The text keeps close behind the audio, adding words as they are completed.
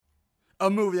a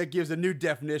movie that gives a new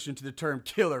definition to the term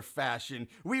killer fashion.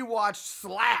 We watched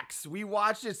Slacks. We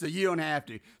watched it so you don't have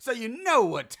to. So you know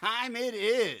what time it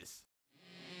is.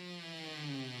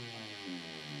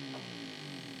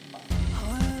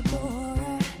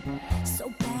 Horror,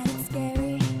 so bad it's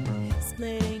scary.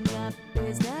 Splitting up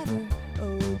is never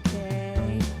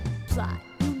okay. Plot,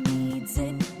 who needs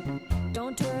it?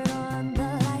 Don't turn on the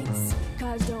lights.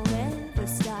 Cars don't ever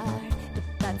start, but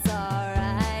that's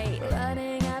alright.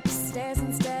 Running upstairs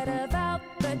instead of out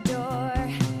the door.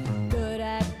 Good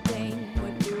acting,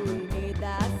 what do we need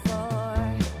that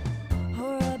for?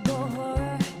 Horrible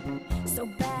horror, so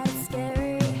bad it's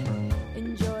scary.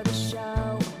 Enjoy the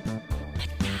show, but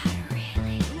not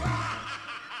really.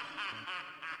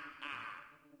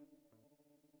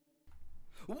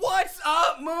 What's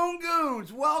up,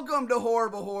 Moongoons? Welcome to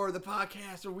Horrible Horror, the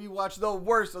podcast where we watch the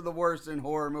worst of the worst in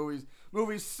horror movies.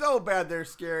 Movies so bad they're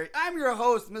scary. I'm your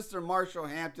host, Mr. Marshall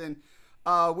Hampton.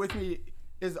 With me,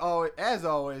 as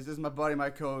always, is my buddy, my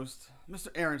co-host, Mr.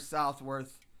 Aaron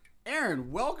Southworth.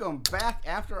 Aaron, welcome back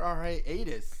after our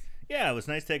hiatus. Yeah, it was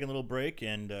nice taking a little break,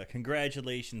 and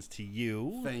congratulations to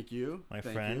you. Thank you. My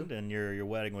Thank friend, you. and your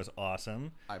wedding was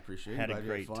awesome. I appreciate it. Had a Glad you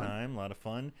great fun. time, a lot of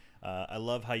fun. I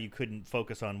love how you couldn't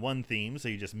focus on one theme, so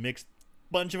you just mixed a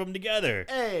bunch of them together.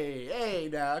 Hey,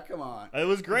 now, come on. It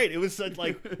was great. It was such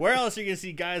where else are you gonna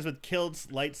see guys with kilts,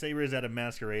 lightsabers at a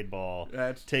masquerade ball,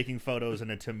 taking photos in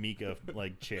a Tamika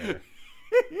chair?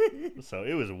 So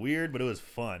it was weird, but it was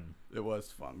fun. It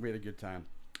was fun. We had a good time.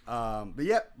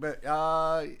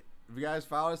 If you guys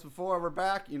followed us before, we're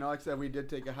back. You know, like I said, we did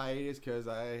take a hiatus because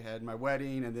I had my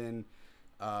wedding and then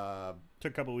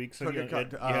Took a couple weeks. So took you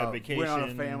a had vacation. went on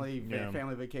a family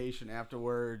vacation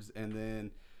afterwards, and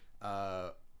then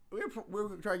we were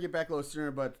trying to get back a little sooner,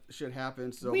 but shit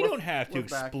happened. So we don't have to we're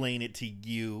back. explain it to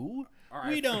you. All right.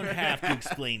 We don't have to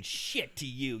explain shit to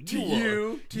you.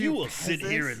 You will sit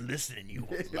here peasants. and listen, and you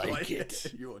will like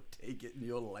it. You will take it, and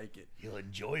you'll like it, You'll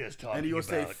enjoy us talking and you'll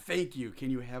say, about. "Thank you. Can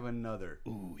you have another?"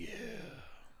 Ooh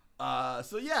yeah.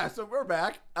 So we're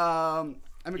back. I'm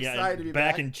excited to be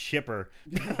back. And chipper.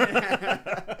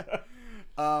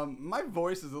 My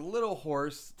voice is a little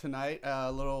hoarse tonight,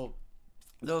 a little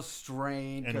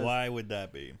strained. And why would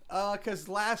that be? Because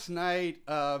last night,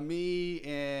 me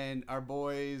and our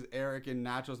boys Eric and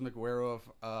Nachos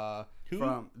McWerewolf, Who?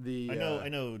 from the I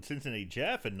know Cincinnati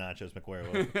Jeff and Nachos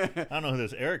McWerewolf. I don't know who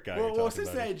this Eric guy you're talking well, about.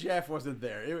 Cincinnati Jeff wasn't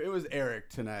there. It was Eric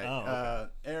tonight. Oh, okay.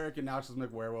 Eric and Nachos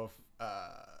McWerewolf.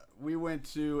 We went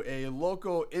to a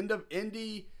local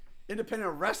independent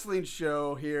wrestling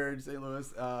show here in St.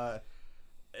 Louis,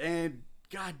 and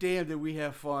goddamn did we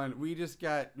have fun. We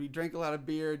drank a lot of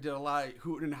beer, did a lot of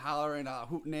hooting and hollering,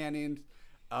 hootenannings.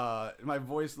 My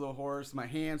voice a little hoarse. My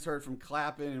hands hurt from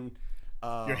clapping.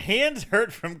 And, Your hands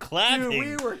hurt from clapping. dude,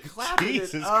 we were clapping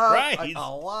Jesus it up Christ.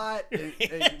 a lot. And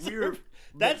we were.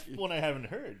 That's one I haven't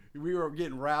heard. We were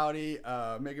getting rowdy,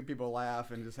 making people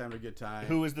laugh, and just having a good time.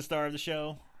 Who was the star of the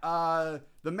show?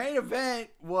 The main event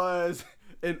was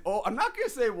I'm not going to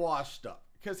say washed up,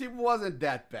 because he wasn't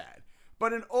that bad,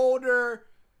 but an older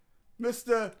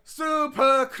Mr.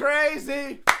 Super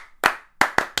Crazy.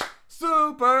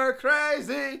 Super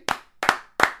Crazy.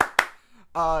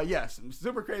 Yes,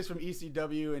 Super Crazy from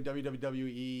ECW and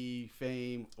WWE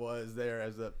fame was there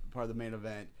as a part of the main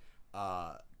event.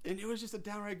 And it was just a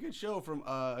downright good show from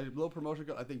a little promotion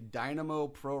called, I think, Dynamo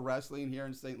Pro Wrestling here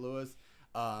in St. Louis.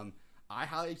 I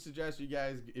highly suggest you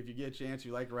guys, if you get a chance,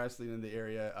 you like wrestling in the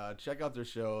area, check out their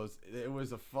shows. It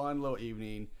was a fun little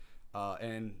evening,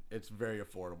 and it's very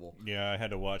affordable. Yeah, I had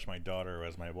to watch my daughter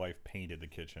as my wife painted the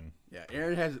kitchen. Yeah,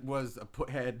 Aaron had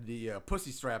the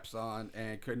pussy straps on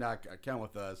and could not count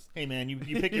with us. Hey, man, you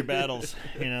pick your battles.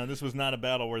 This was not a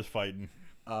battle worth fighting.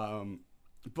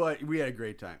 But we had a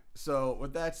great time. So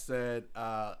with that said,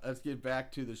 let's get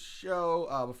back to the show.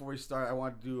 Before we start, I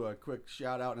want to do a quick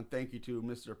shout out and thank you to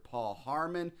Mr. Paul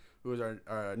Harmon, who is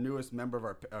our newest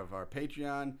member of our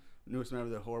Patreon, newest member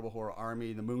of the Horrible Horror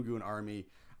Army, the Moongoon Army.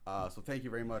 So thank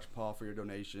you very much, Paul, for your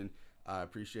donation. I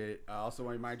appreciate it. I also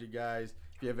want to remind you guys,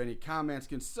 if you have any comments,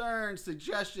 concerns,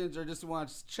 suggestions, or just want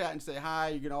to chat and say hi,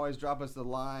 you can always drop us a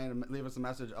line and leave us a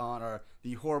message on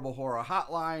the Horrible Horror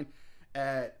hotline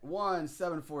at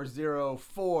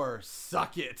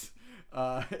 1-740-4-SUCK-IT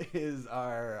is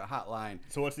our hotline.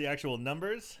 So what's the actual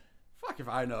numbers? Fuck if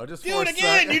I know. Just Dude,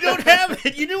 again, you don't have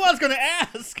it. You knew I was going to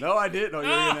ask. No, I didn't know you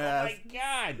were going to ask. Oh, my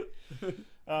God.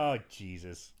 Oh,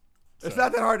 Jesus. It's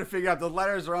not that hard to figure out. The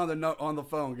letters are on the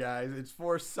phone, guys. It's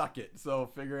for suck it, so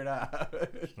figure it out.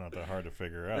 It's not that hard to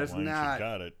figure out. It's Once not. you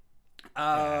got it.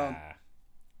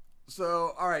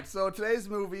 So, all right. So today's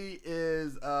movie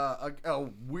is a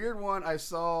weird one. I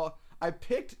saw I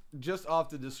picked just off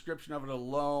the description of it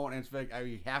alone, and it's like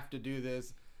I have to do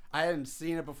this. I hadn't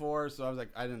seen it before, so I was like,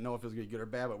 I didn't know if it was going to be good or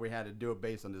bad, but we had to do it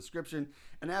based on the description.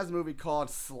 And that's a movie called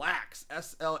Slaxx,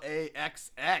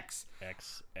 S-L-A-X-X.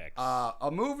 XX.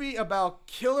 A movie about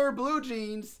killer blue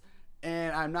jeans,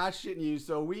 and I'm not shitting you.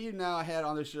 So we now had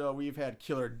on the show, we've had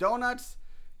killer donuts,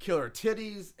 killer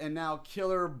titties, and now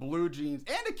killer blue jeans,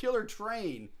 and a killer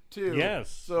train, too.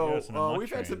 Yes. So yes, and a we've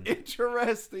had some train.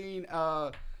 interesting...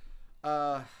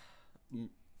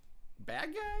 bad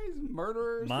guys,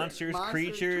 murderers, Monsters, monsters,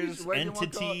 creatures, whatever you wanna call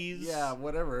it. entities. Yeah,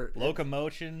 whatever.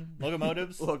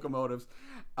 Locomotives. Locomotives.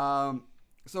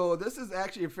 So this is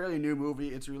actually a fairly new movie.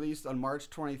 It's released on March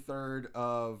 23rd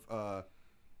of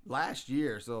last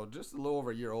year, so just a little over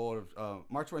a year old.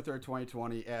 March 23rd,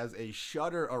 2020, as a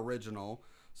Shudder original.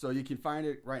 So you can find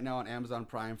it right now on Amazon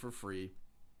Prime for free.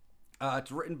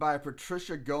 It's written by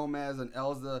Patricia Gomez and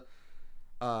Elza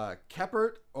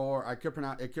Keppert, or I could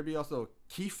pronounce it. Could be also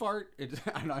Keifart.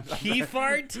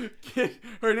 Keifart?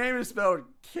 Her name is spelled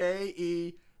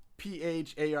Kephart.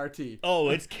 Oh,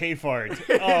 it's K-fart.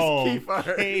 Oh,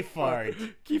 K-fart.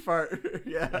 Keifart.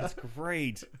 Yeah, That's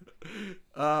great.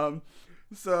 So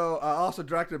also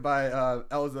directed by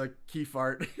Elza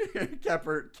Keifart.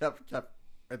 Keppert.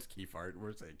 It's Keifart.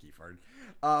 We're saying Keifart.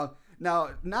 Now,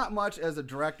 not much as a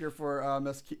director for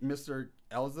Mr.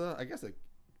 Elza. I guess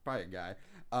probably a guy.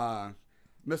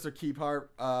 Mr. Keifart,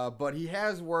 but he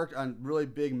has worked on really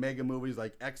big mega movies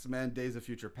like X-Men, Days of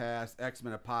Future Past,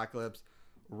 X-Men Apocalypse,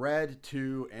 Red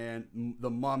 2, and The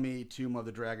Mummy, Tomb of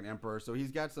the Dragon Emperor. So he's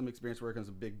got some experience working on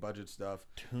some big budget stuff.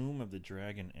 Tomb of the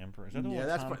Dragon Emperor. Is that the one? Yeah,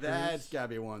 with Tom Cruise? that's gotta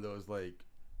be one of those like,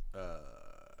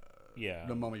 yeah,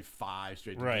 The Mummy 5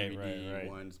 straight to Right, DVD right.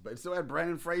 ones. But it still had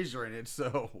Brendan Fraser in it,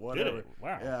 so whatever. Did it?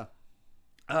 Wow.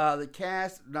 Yeah. The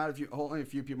cast, only a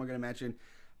few people I'm gonna mention.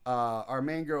 Our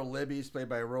main girl Libby is played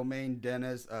by Romaine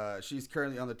Dennis. She's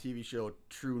currently on the TV show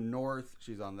True North.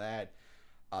 She's on that.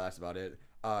 That's about it.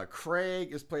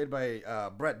 Craig is played by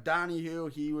Brett Donahue.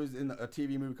 He was in a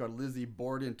TV movie called Lizzie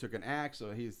Borden Took an Axe,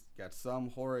 so he's got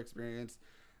some horror experience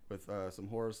with some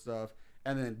horror stuff.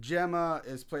 And then Gemma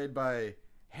is played by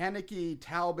Haneke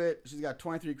Talbot. She's got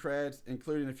 23 credits,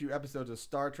 including a few episodes of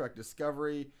Star Trek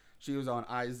Discovery. She was on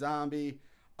iZombie.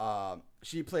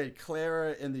 She played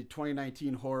Clara in the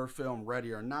 2019 horror film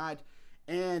Ready or Not,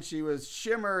 and she was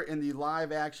Shimmer in the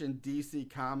live-action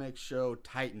DC Comics show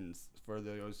Titans, for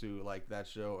those who like that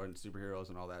show and superheroes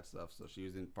and all that stuff. So she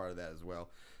was in part of that as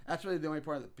well. That's really the only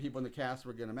part of the people in the cast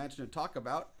we're going to mention and talk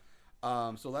about.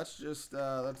 So let's just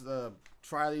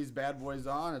try these bad boys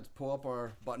on. Let's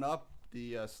button up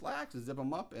the slacks, zip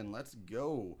them up, and let's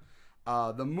go.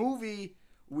 The movie,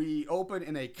 we open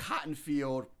in a cotton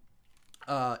field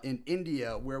in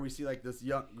India, where we see like this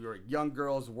young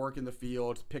girls working the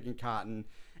fields picking cotton,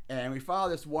 and we follow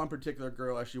this one particular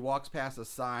girl as she walks past a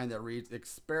sign that reads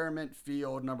Experiment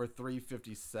Field Number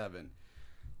 357.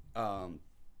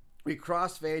 We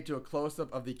crossfade to a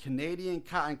close-up of the Canadian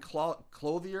Cotton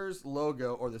Clothiers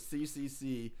logo, or the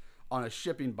CCC, on a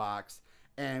shipping box,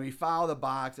 and we follow the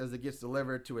box as it gets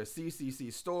delivered to a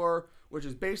CCC store, which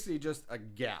is basically just a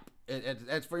Gap.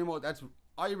 That's pretty much, that's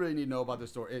all you really need to know about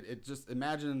this store. It just,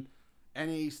 imagine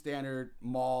any standard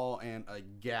mall and a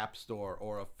Gap store,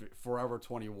 or a Forever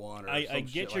 21 or some I get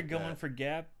shit you're like going that. for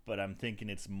Gap, but I'm thinking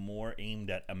it's more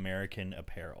aimed at American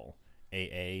Apparel.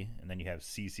 AA, and then you have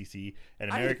CCC,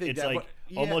 and I didn't think it's that, like but,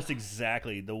 yeah. almost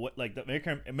exactly the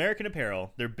American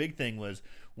Apparel. Their big thing was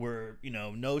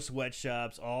no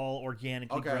sweatshops, all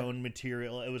organically grown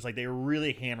material. It was like they were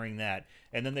really hammering that,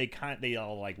 and then they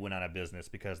all like went out of business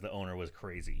because the owner was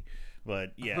crazy.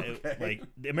 But yeah, like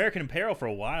the American Apparel for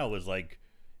a while was like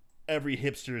every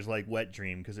hipster's like wet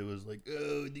dream, because it was like,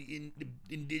 oh, the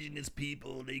indigenous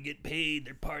people, they get paid,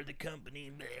 they're part of the company.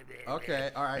 Blah, blah, blah. Okay,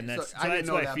 all right. And so that's I didn't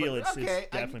know why that, I feel but it's okay,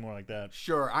 definitely more like that.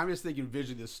 Sure, I'm just thinking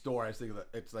visually the store. I was thinking that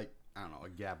it's like, I don't know, a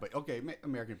Gap, but okay,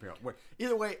 American Apparel.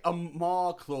 Either way, a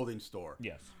mall clothing store.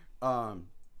 Yes.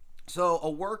 So a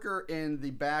worker in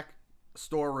the back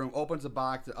storeroom opens a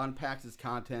box that unpacks its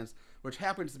contents, which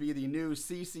happens to be the new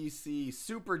CCC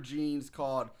super jeans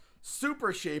called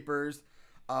Super Shapers.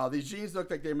 These jeans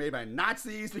look like they're made by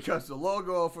Nazis, because the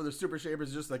logo for the Super Shapers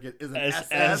is just like it is an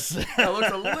SS. It looks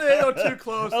a little too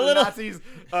close to the Nazis'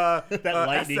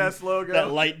 lightning, SS logo.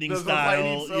 that lightning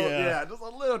style. Yeah, just a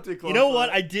little too close. You know what?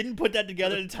 I didn't put that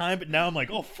together at the time, but now I'm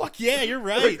like, oh, fuck yeah, you're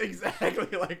right. It's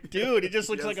exactly like Dude, it just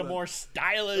looks like a more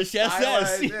stylish SS.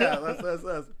 Stylized, yeah, that's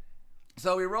SS.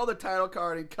 So we roll the title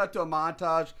card and cut to a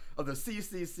montage of the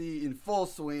CCC in full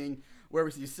swing, where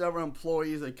we see several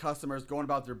employees and customers going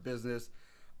about their business.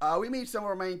 We meet some of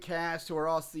our main cast, who are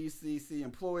all CCC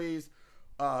employees,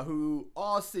 who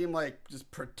all seem like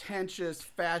just pretentious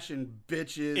fashion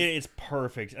bitches. It's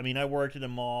perfect. I mean, I worked at a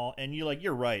mall, and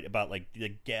you're right about like the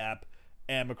Gap,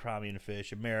 Abercrombie and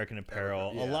Fish, American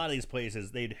Apparel. Yeah. A lot of these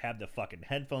places, they'd have the fucking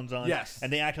headphones on. Yes.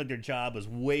 And they act like their job was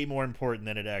way more important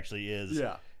than it actually is.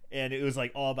 Yeah. And it was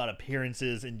like all about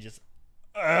appearances and just.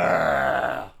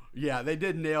 Yeah, they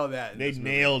did nail that. They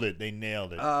nailed it. They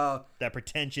nailed it. Uh, That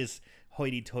pretentious,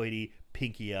 hoity-toity,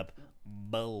 pinky up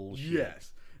bullshit.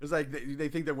 yes. It's like they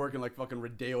think they're working like fucking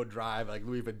Rodeo Drive, like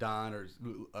Louis Vuitton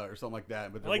or something like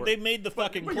that. But Like they made the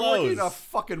fucking but you're working clothes. in a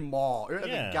fucking mall. You're at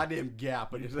Yeah. the goddamn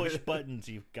Gap. You push buttons,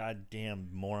 you goddamn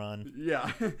moron.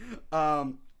 Yeah.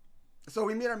 So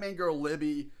we meet our main girl,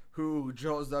 Libby, who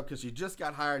shows up because she just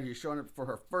got hired. She's showing up for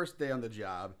her first day on the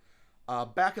job.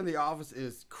 Back in the office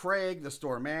is Craig, the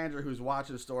store manager, who's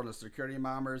watching the store and the security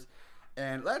mommers.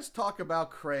 And let's talk about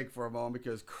Craig for a moment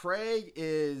because Craig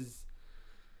is...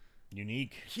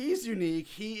 Unique. He's unique.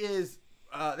 He is...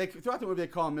 throughout the movie they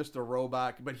call him Mr.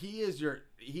 Robot, but he is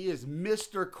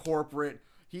Mr. Corporate.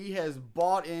 He has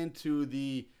bought into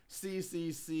the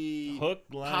CCC Hook,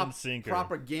 line, sinker.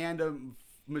 propaganda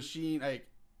machine like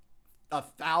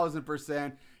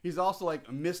 1,000%. He's also like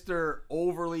Mr.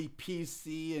 Overly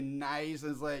PC and nice,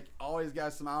 and it's like always got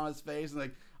a smile on his face and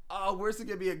like, oh, where's it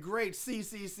gonna be a great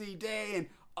CCC day and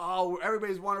oh,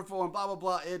 everybody's wonderful and blah blah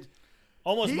blah.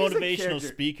 Almost He's a motivational character.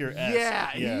 speaker-esque.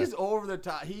 Yeah, he's over the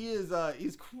top. He's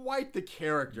quite the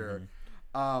character.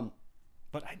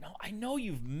 But I know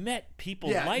you've met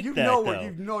people Yeah, like you that, know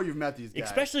though. you've met these guys.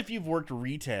 Especially if you've worked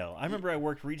retail. I remember I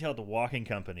worked retail at the Walking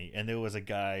Company, and there was a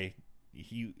guy.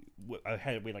 We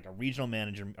had like a regional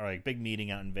manager or like a big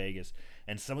meeting out in Vegas,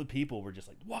 and some of the people were just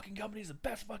like, "Walking Company is the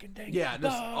best fucking thing." Yeah, Blah,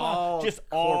 just blah, all blah. Just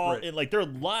corporate. all and like their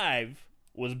live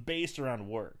was based around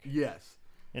work. Yes.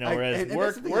 You know, whereas and that's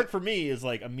work the thing, work for me is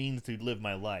like a means to live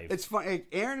my life. It's funny. Like,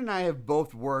 Aaron and I have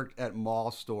both worked at mall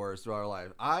stores throughout our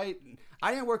life. I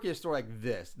didn't work at a store like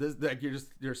this. Like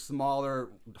your smaller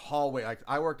hallway. Like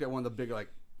I worked at one of the big like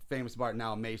famous bar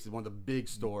now Macy's, one of the big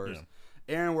stores.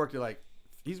 Yeah. Aaron worked at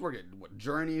he's worked at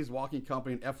Journeys, Walking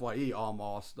Company, and FYE, all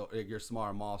mall your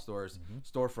smaller mall stores,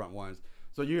 storefront ones.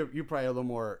 So you probably a little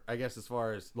more, I guess, as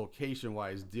far as location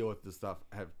wise, deal with this stuff.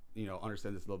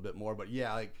 Understand this a little bit more. But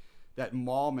yeah, like that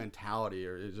mall mentality,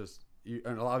 or it's just.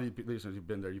 And a lot of you listeners who've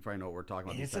been there, you probably know what we're talking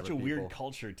about. And it's such a weird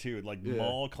culture too, like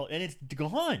mall culture, and it's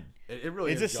gone. It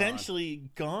really it's is essentially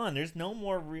gone. There's no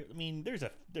more. I mean, there's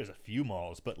a few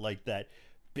malls, but like that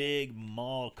big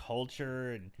mall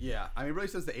culture and yeah, I mean, really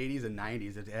since the 80s and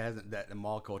 90s, it hasn't. That the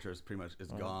mall culture is pretty much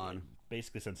gone.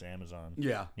 Basically since Amazon.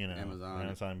 Yeah,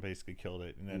 Amazon basically killed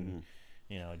it, and then.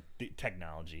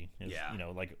 Technology is,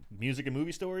 Yeah. Like music and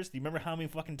movie stores. Do you remember how many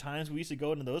fucking times we used to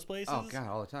go into those places? Oh god,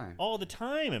 all the time. All the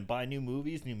time, and buy new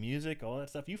movies, new music, all that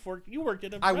stuff. You worked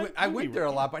at them. I went there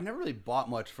a lot, but I never really bought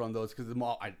much from those because the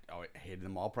mall. I hated the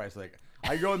mall price. Like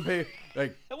I go and pay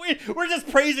like. We're just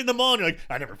praising the mall, and you're like,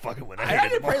 I never fucking went. I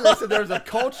didn't pay. Listen, there's a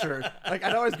culture. Like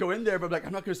I'd always go in there, but like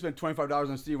I'm not going to spend $25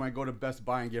 on CD when I go to Best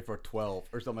Buy and get it for $12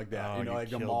 or something like that. Oh, like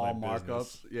the killed mall my markups.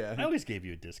 business. Yeah. I always gave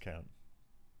you a discount.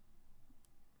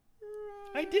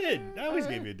 I did. I always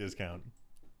gave you a discount.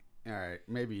 All right,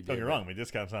 maybe you did. Don't get me wrong, my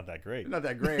discount's not that great. Not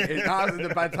that great. And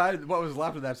honestly, by the time what was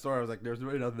left of that store, I was like, there's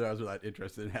really nothing that I was really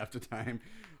interested in half the time.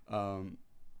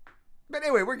 But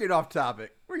anyway, we're getting off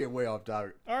topic. We're getting way off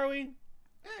topic. Are we?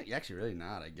 Actually, really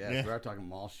not, I guess. Yeah. We are talking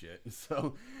mall shit.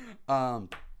 So,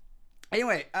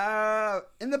 anyway,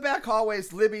 in the back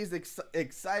hallways, Libby's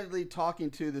excitedly talking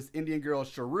to this Indian girl,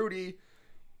 Shruti,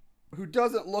 who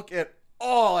doesn't look at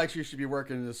all like she should be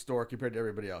working in this store compared to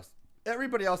everybody else.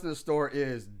 Everybody else in the store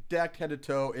is decked head to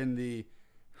toe in the,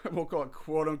 we'll call it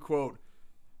quote unquote,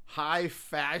 high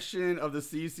fashion of the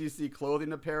CCC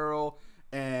clothing apparel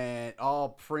and all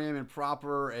prim and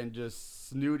proper and just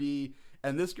snooty.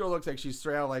 And this girl looks like she's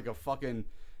straight out like a fucking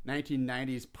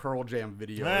 1990s Pearl Jam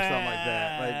video or something like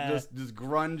that. Like just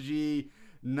grungy,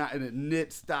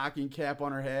 knit stocking cap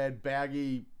on her head,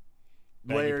 baggy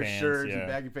layered pants, shirts yeah. and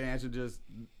baggy pants, and just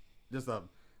a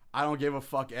I don't give a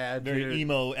fuck attitude. Very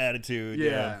emo attitude.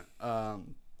 Yeah.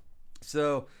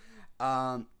 So,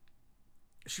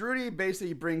 Shruti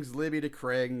basically brings Libby to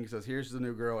Craig and says, "Here's the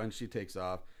new girl," and she takes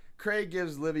off. Craig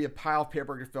gives Libby a pile of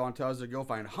paperwork to fill and tells her to go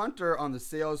find Hunter on the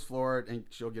sales floor and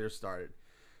she'll get her started.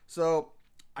 So,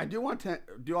 I do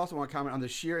also want to comment on the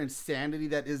sheer insanity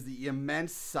that is the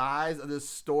immense size of this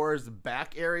store's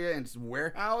back area and its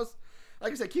warehouse.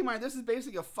 Like I said, keep in mind, this is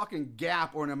basically a fucking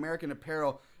Gap or an American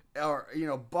Apparel or,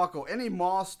 Buckle, any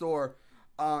mall store.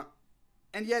 And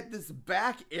yet this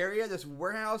back area, this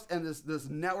warehouse, and this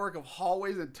network of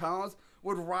hallways and tunnels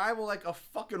would rival like a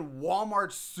fucking Walmart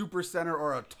Supercenter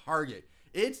or a Target.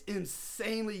 It's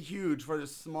insanely huge for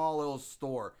this small little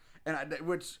store, and it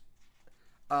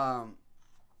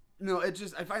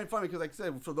just I find it funny because, like I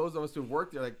said, for those of us who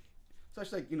work there, like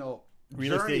such like real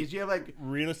journeys, estate, you have like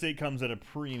real estate comes at a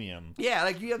premium. Yeah,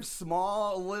 like you have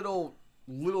small little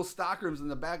stock rooms in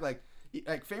the back, like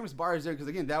Famous Bars there, because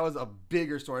again that was a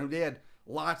bigger store, and they had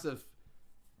lots of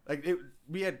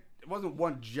it wasn't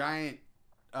one giant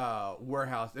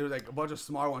warehouse. There was like a bunch of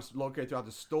smaller ones located throughout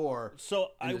the store.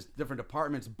 So just different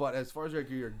departments. But as far as like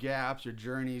your Gaps, your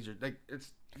Journeys, you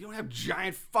don't have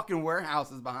giant fucking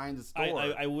warehouses behind the store.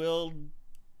 I will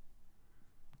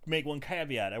make one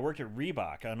caveat. I worked at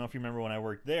Reebok. I don't know if you remember when I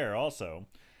worked there also,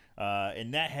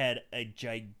 and that had a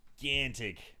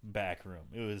gigantic back room.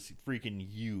 It was freaking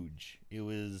huge. It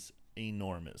was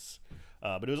enormous,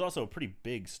 but it was also a pretty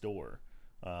big store.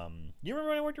 You remember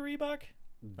when I worked at Reebok?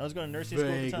 I was going to nursing school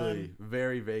at the time.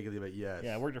 Very vaguely, but yes.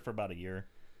 Yeah, I worked there for about a year.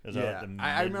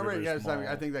 I remember it. Yes,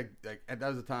 I think that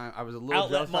was the time I was a little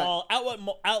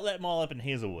Outlet Mall up in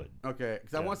Hazelwood. Okay,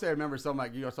 because I want to say I remember something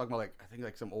like you were talking about, I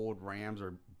think some old Rams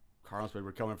or Cardinals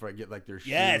were coming for get their shoes.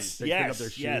 Yes. Pick up their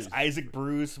shoes. Isaac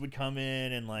Bruce would come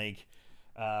in and what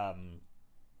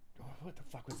the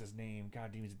fuck was his name? God,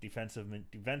 he was a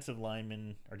defensive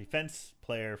lineman or defense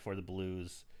player for the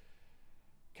Blues.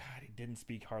 God, he didn't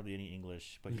speak hardly any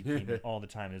English, but he came in all the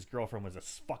time. His girlfriend was a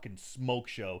fucking smoke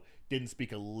show. Didn't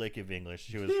speak a lick of English.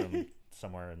 She was from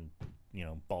somewhere in,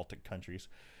 Baltic countries.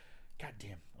 God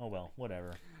damn. Oh well,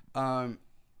 whatever.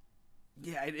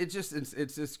 Yeah, it's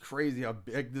just crazy how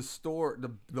big the store,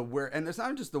 and it's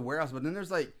not just the warehouse, but then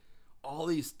there's like all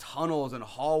these tunnels and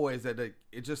hallways that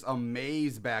it's just a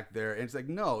maze back there. And it's like,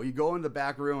 no, you go in the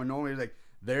back room and normally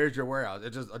there's your warehouse.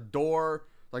 It's just a door.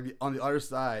 Like on the other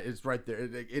side, it's right there.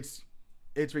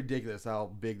 It's ridiculous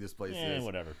how big this place is.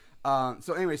 Whatever.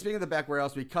 So anyway, speaking of the back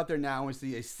warehouse, we cut there now and we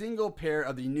see a single pair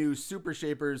of the new Super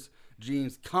Shapers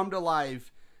jeans come to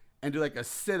life and do like a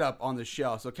sit up on the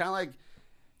shelf. So kind of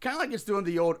like it's doing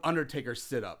the old Undertaker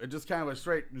sit up. It just kind of a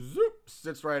straight zoop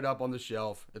sits right up on the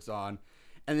shelf. It's on.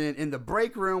 And then in the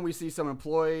break room, we see some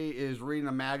employee is reading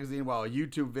a magazine while a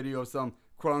YouTube video of some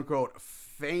quote unquote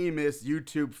famous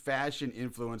YouTube fashion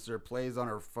influencer plays on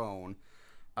her phone.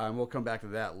 We'll come back to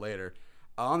that later.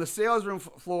 On the sales room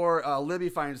floor, Libby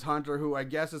finds Hunter, who I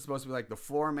guess is supposed to be like the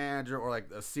floor manager or like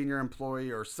a senior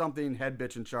employee or something, head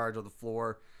bitch in charge of the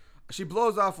floor. She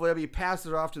blows off Libby,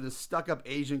 passes her off to this stuck-up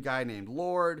Asian guy named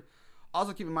Lord.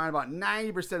 Also keep in mind about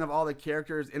 90% of all the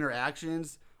characters'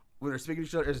 interactions when they're speaking to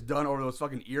each other is done over those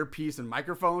fucking earpiece and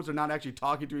microphones. They're not actually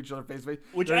talking to each other face to face.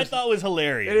 Which I thought was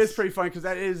hilarious. It is pretty funny because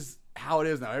that is how it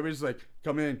is now. Everybody's like,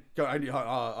 come in, I need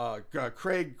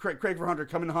Craig for Hunter,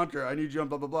 come in Hunter, I need you, and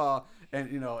blah blah blah. And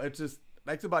it's just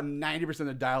like about 90% of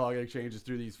the dialogue exchanges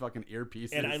through these fucking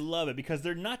earpieces. And I love it because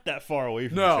they're not that far away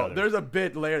from each No, other. there's a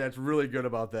bit later that's really good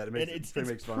about that. It's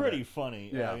fun pretty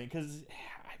funny. Yeah, because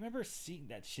I remember seeing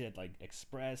that shit like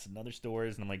Express and other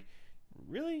stores, and I'm like,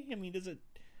 really? I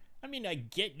mean, I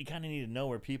get you kind of need to know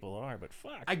where people are, but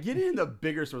fuck. I get it in the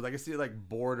bigger stores. Like I see it like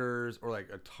Borders or like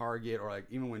a Target or like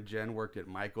even when Jen worked at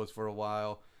Michael's for a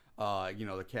while,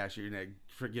 the cashier,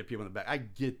 forget people in the back. I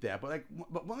get that. But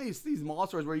one of these mall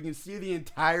stores where you can see the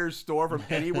entire store from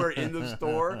anywhere in the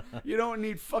store, you don't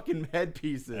need fucking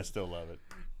headpieces. I still love it.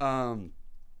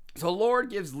 So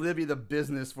Lord gives Libby the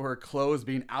business for her clothes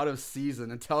being out of season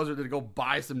and tells her to go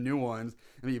buy some new ones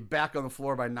and be back on the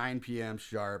floor by 9 p.m.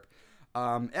 sharp.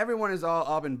 Everyone is all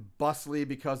up and bustly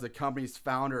because the company's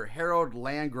founder, Harold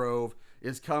Landgrove,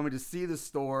 is coming to see the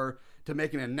store to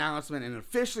make an announcement and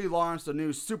officially launch the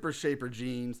new Super Shaper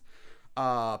jeans.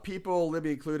 People,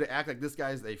 Libby included, act like this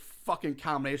guy is a fucking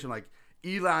combination like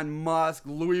Elon Musk,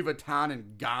 Louis Vuitton,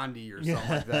 and Gandhi or something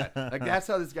like that. Like that's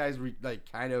how this guy's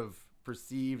kind of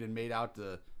perceived and made out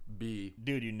to be.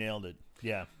 Dude, you nailed it.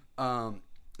 Yeah.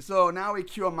 So now we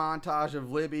cue a montage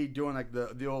of Libby doing like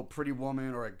the old Pretty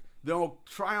Woman or like the old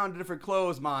try on different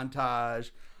clothes montage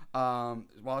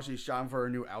while she's shopping for her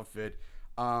new outfit.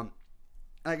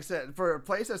 Like I said, for a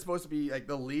place that's supposed to be like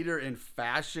the leader in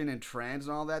fashion and trends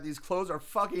and all that, these clothes are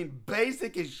fucking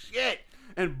basic as shit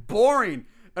and boring.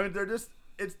 I mean, they're just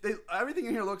everything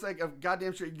in here looks like a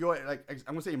goddamn shit. You go like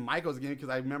I'm gonna say Michael's again because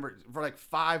I remember for like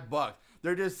 $5.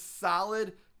 They're just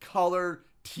solid colored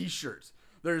t-shirts.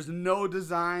 There's no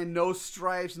design, no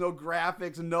stripes, no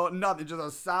graphics, no nothing. Just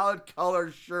a solid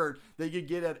colored shirt that you could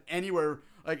get at anywhere,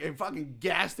 like a fucking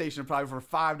gas station probably for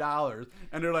 $5.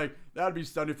 And they're like, That would be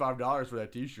 $75 for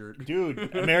that T-shirt,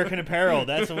 dude. American Apparel.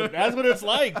 That's what it's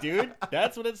like, dude.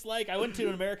 That's what it's like. I went to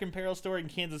an American Apparel store in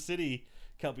Kansas City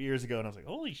a couple years ago, and I was like,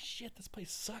 "Holy shit, this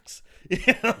place sucks."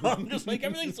 I'm just like,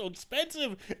 everything's so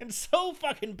expensive and so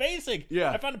fucking basic.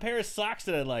 Yeah. I found a pair of socks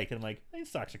that I like, and I'm like, these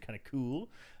socks are kind of cool.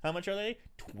 How much are they?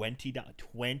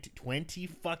 $20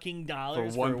 fucking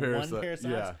dollars for one pair of of socks.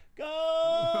 Yeah.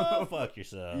 Go fuck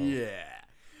yourself. Yeah.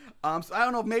 So I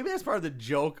don't know. Maybe that's part of the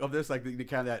joke of this, like the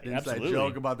kind of that inside Absolutely.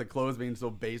 joke about the clothes being so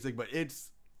basic, but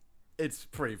it's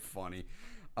pretty funny.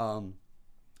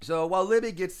 So while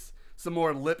Libby gets some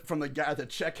more lip from the guy at the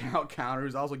checkout counter,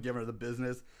 who's also giving her the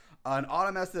business, an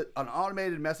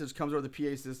automated message comes over the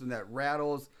PA system that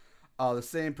rattles the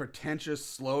same pretentious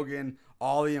slogan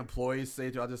all the employees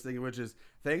say throughout this thing, which is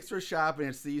 "Thanks for shopping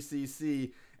at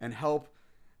CCC and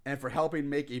for helping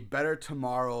make a better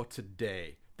tomorrow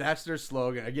today." That's their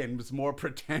slogan. Again, it's more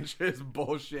pretentious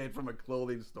bullshit from a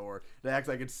clothing store that acts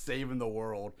like it's saving the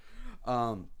world.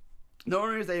 The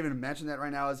only reason I even mention that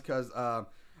right now is because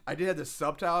I did have the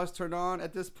subtitles turned on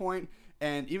at this point,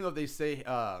 and even though they say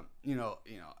all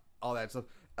that stuff,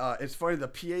 it's funny. The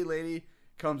PA lady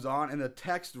comes on and the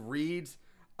text reads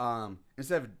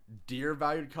instead of "dear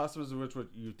valued customers," which what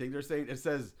you think they're saying, it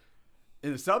says.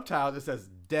 In the subtitles, it says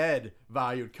 "dead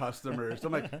valued customers." So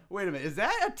I'm like, wait a minute, is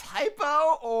that a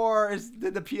typo, or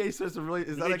did the PA system really?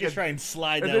 Is that They like just try and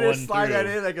slide or that did one it slide through. that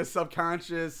in like a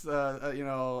subconscious?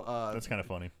 That's kind of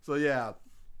funny. So yeah,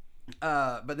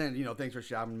 but then thanks for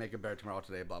shopping, make it better tomorrow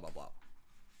today, blah blah blah.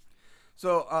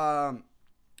 So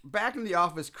back in the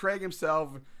office, Craig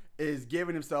himself is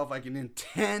giving himself like an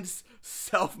intense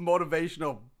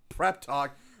self-motivational prep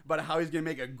talk about how he's gonna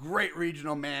make a great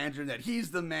regional manager, and that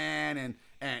he's the man,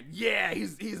 and yeah,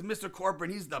 he's Mr. Corporate,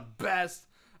 he's the best.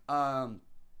 And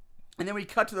then we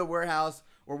cut to the warehouse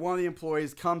where one of the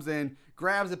employees comes in,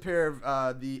 grabs a pair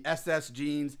of the SS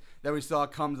jeans that we saw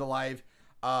come to life,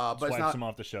 but Swipes it's not them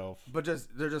off the shelf. But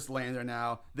they're just laying there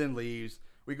now. Then leaves.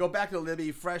 We go back to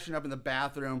Libby, freshen up in the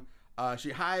bathroom.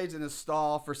 She hides in a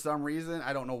stall for some reason.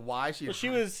 I don't know why she. Well, she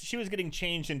was getting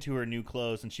changed into her new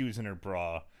clothes, and she was in her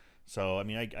bra. So I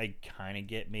mean, I kind of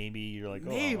get maybe you're like,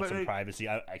 oh, I want some privacy.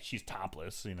 She's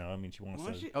topless, I mean, she wants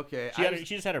to. She? Okay,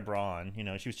 she just had her bra on.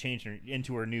 She was changing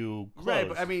into her new clothes. Right,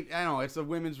 but I mean, I don't know. It's a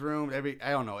women's room.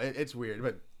 I don't know. It's weird,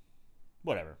 but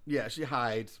whatever. Yeah, she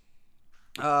hides.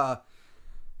 So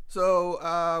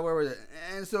where was it?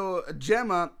 And so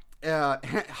Gemma,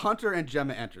 Hunter and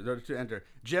Gemma enter. They're to enter.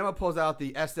 Gemma pulls out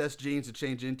the SS jeans to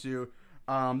change into.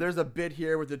 There's a bit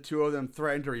here with the two of them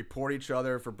threatening to report each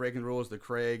other for breaking rules to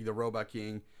Craig, the Robot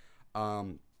King.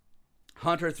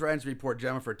 Hunter threatens to report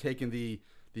Gemma for taking the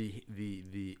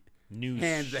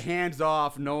hands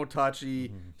off, no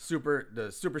touchy,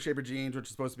 the super shaper jeans, which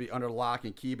is supposed to be under lock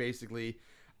and key, basically.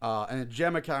 And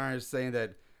Gemma kind of is saying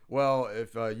that, well,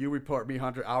 if you report me,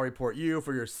 Hunter, I'll report you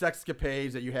for your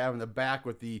sexcapades that you have in the back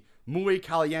with the Muy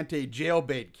Caliente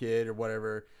jailbait kid or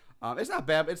whatever. It's not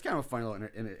bad, but it's kind of a funny little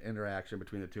interaction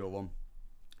between the two of them.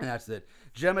 And that's it.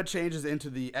 Gemma changes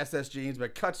into the SS jeans,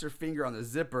 but cuts her finger on the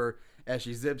zipper as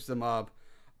she zips them up.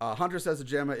 Hunter says to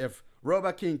Gemma, if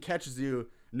Robot King catches you,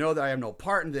 know that I have no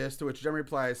part in this, to which Gemma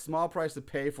replies, small price to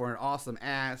pay for an awesome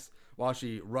ass, while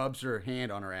she rubs her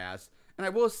hand on her ass. And I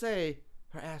will say,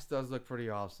 her ass does look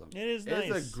pretty awesome. It is nice.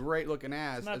 It's a great looking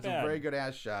ass. It's bad. a very good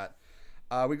ass shot.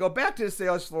 We go back to the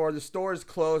sales floor. The store is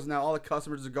closed now. All the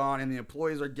customers are gone, and the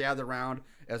employees are gathered around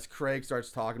as Craig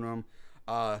starts talking to them.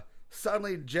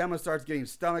 Suddenly, Gemma starts getting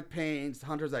stomach pains.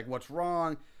 Hunter's like, "What's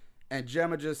wrong?" And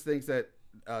Gemma just thinks that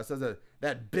says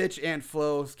that bitch Aunt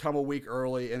Flo's come a week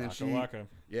early, and then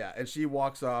she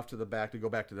walks off to the back to go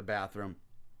back to the bathroom.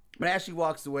 But as she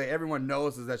walks away, everyone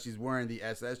notices that she's wearing the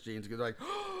SS jeans because they're like,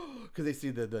 because they see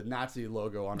the Nazi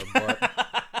logo on her butt.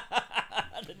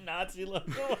 The Nazi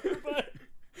logo on her butt.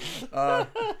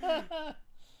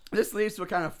 This leads to a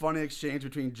kind of funny exchange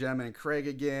between Gemma and Craig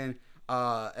again,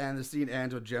 and the scene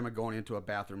ends with Gemma going into a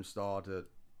bathroom stall to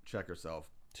check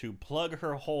herself. To plug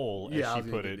her hole, as she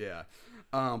put it. Yeah.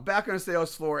 Back on the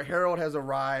sales floor, Harold has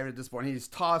arrived at this point. He's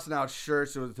tossing out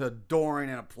shirts to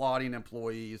adoring and applauding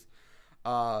employees.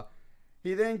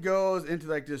 He then goes into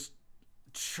like this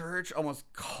church, almost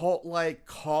cult-like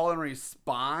call and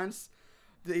response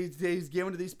he's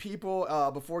given to these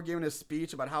people before giving a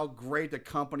speech about how great the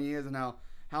company is and how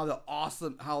the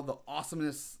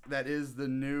awesomeness that is the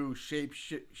new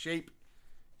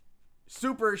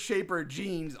super shaper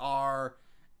jeans are,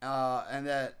 and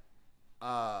that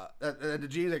the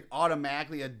jeans like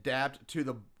automatically adapt to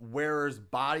the wearer's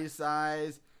body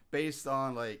size based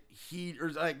on like heat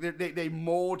or like they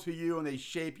mold to you and they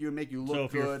shape you and make you look so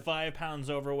if good. you're 5 pounds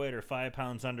overweight or 5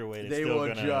 pounds underweight, it's They still will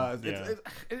gonna, adjust. Yeah.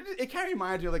 It kind of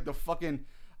reminds you of like the fucking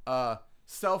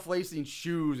self-lacing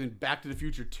shoes in Back to the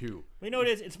Future 2. We know it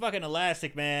is. It's fucking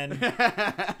elastic, man.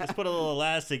 Just put a little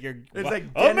elastic. You're It's like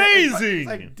amazing. It's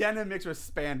like denim mixed with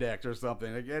spandex or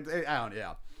something. Like, I don't.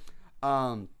 Yeah.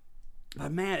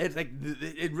 But man, it's like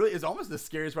it really is almost the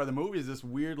scariest part of the movie is this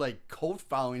weird like cult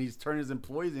following he's turned his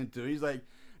employees into. He's like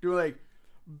doing like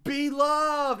be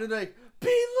loved and like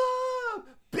be loved,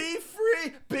 be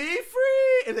free, be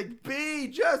free, and like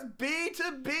just be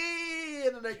to be,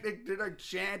 and like they like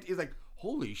chant. He's like,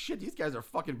 holy shit, these guys are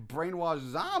fucking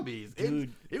brainwashed zombies.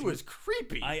 Dude, it was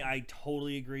creepy. I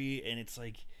totally agree, and it's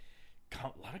like a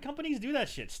lot of companies do that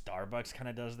shit. Starbucks kind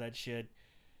of does that shit.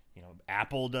 You know,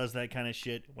 Apple does that kind of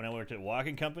shit. When I worked at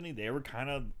Walking Company, they were kind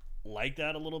of like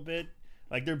that a little bit.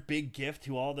 Like their big gift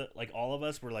to all of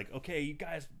us were like, okay, you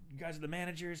guys are the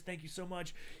managers. Thank you so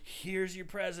much. Here's your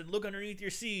present. Look underneath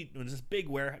your seat. It was this big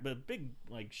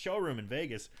like showroom in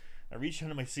Vegas. I reach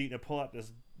under my seat and I pull out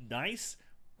this nice,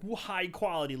 high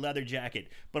quality leather jacket,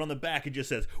 but on the back it just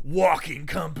says Walking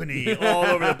Company all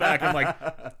over the back. I'm like,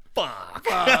 fuck.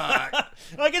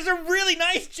 Like, it's a really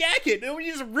nice jacket and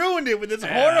you just ruined it with this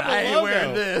horrible I ain't logo.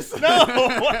 wearing this. No.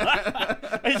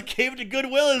 I just gave it to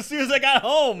Goodwill as soon as I got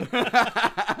home.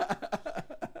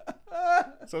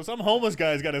 So some homeless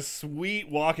guy's got a sweet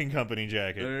Walking Company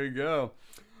jacket. There you go.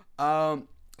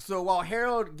 So while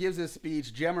Harold gives his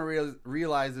speech, Gemma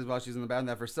realizes while she's in the bathroom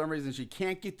that for some reason she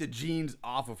can't get the jeans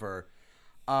off of her.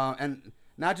 And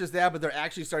not just that, but they're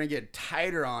actually starting to get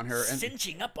tighter on her. And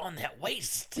cinching up on that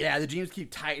waist. yeah, the jeans keep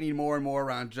tightening more and more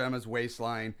around Gemma's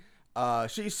waistline.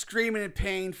 She's screaming in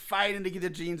pain, fighting to get the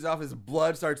jeans off as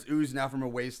blood starts oozing out from her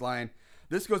waistline.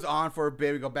 This goes on for a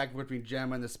bit. We go back and forth between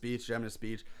Gemma and the speech.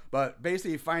 But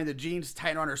basically, finding the jeans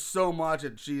tighten on her so much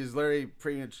that she's literally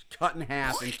pretty much cut in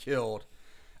half and killed.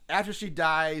 After she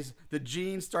dies, the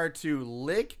jeans start to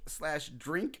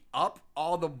lick/drink up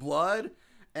all the blood,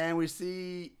 and we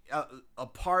see a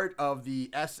part of the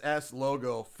SS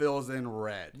logo fills in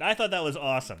red. I thought that was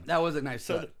awesome. That was a nice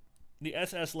touch. The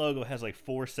SS logo has like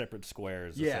 4 separate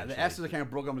squares. Yeah, the S's are kind of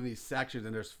broken up into these sections,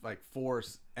 and there's like 4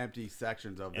 empty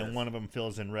sections of this. And one of them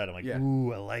fills in red. I'm like, Yeah.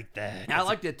 ooh, I like that. I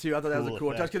liked it too. I thought that was a cool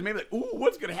cool touch effect. because maybe like, ooh,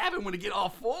 what's gonna happen when they get all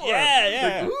 4?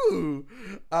 Yeah. Like, ooh.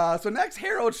 So next,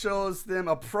 Harold shows them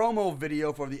a promo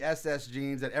video for the SS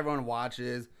jeans that everyone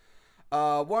watches.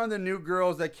 One of the new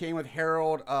girls that came with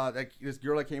Harold, this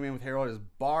girl that came in with Harold is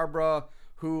Barbara,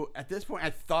 who at this point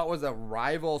I thought was a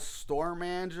rival store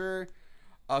manager.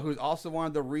 Who's also one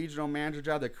of the regional manager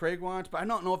job that Craig wants, but I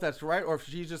don't know if that's right or if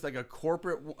she's just like a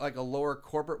lower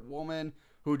corporate woman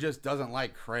who just doesn't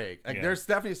like Craig. Like there's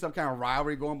definitely some kind of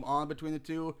rivalry going on between the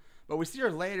two, but we see her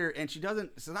later and she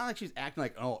doesn't. It's not like she's acting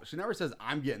like, oh, she never says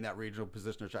I'm getting that regional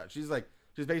position or shot. She's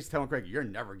basically telling Craig, you're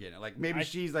never getting it. Like maybe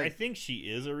she's like, I think she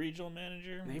is a regional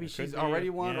manager. maybe Or she's could be. already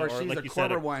one, Yeah, or she's like a you said,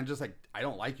 corporate one, just like I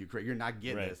don't like you, Craig. You're not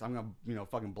getting Right. this. I'm gonna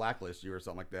fucking blacklist you or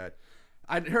something like that.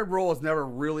 Her role is never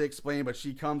really explained, but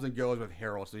she comes and goes with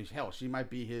Harold. So hell, she might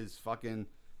be his fucking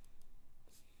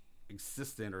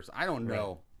assistant or I don't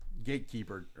know,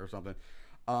 gatekeeper or something.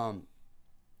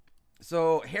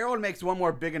 So Harold makes one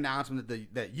more big announcement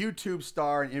that YouTube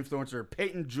star and influencer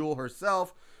Peyton Jewell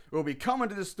herself will be coming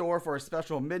to the store for a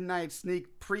special midnight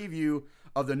sneak preview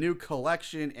of the new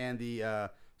collection and the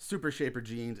Super Shaper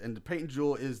jeans. And Peyton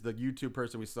Jewell is the YouTube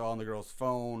person we saw on the girl's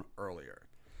phone earlier.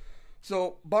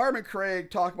 So Barb and Craig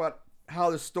talk about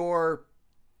how the store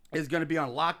is going to be on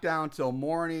lockdown till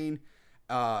morning.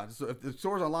 So if the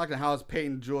store's on lockdown, how is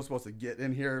Peyton Jewell supposed to get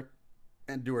in here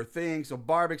and do her thing? So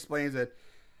Barb explains that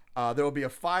there will be a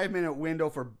 5-minute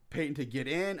window for Peyton to get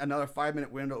in, another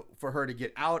 5-minute window for her to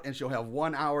get out, and she'll have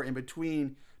 1 hour in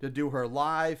between to do her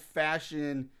live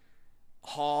fashion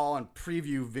haul and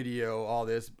preview video, all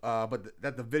this, but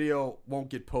that the video won't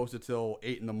get posted till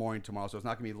 8 in the morning tomorrow, so it's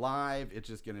not gonna be live. It's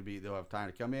just gonna be they'll have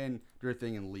time to come in, do their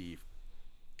thing, and leave.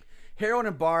 Harold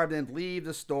and Barb then leave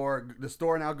the store. The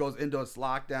store now goes into its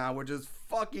lockdown, which is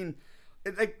fucking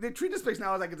like they treat this place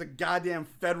now as like it's a goddamn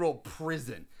federal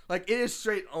prison. Like it is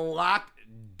straight locked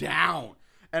down.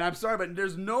 And I'm sorry, but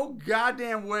there's no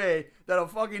goddamn way that a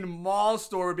fucking mall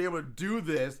store would be able to do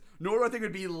this. Nor do I think it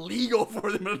would be legal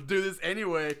for them to do this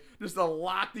anyway. Just to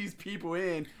lock these people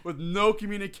in with no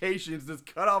communications, just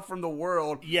cut off from the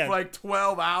world for like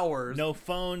 12 hours. No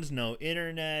phones, no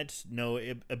internet, no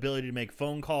ability to make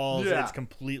phone calls. Yeah. It's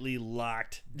completely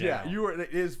locked down. Yeah,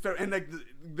 it is, and like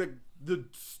the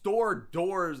store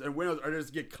doors and windows are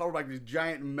just get covered by these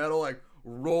giant metal like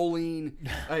rolling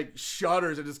like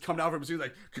shutters that just come down from the ceiling,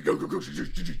 like go.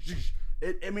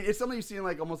 It's something you see in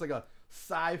like almost like a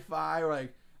sci-fi or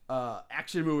like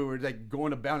action movie where it's like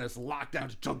going about and it's locked down,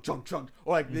 chunk,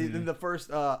 or like in the first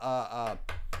what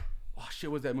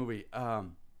was that movie?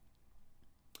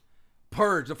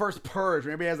 Purge, the first Purge.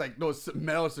 Maybe it has like those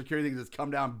metal security things that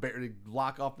come down and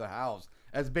lock off the house.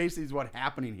 That's basically what's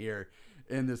happening here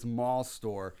in this mall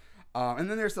store. And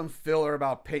then there's some filler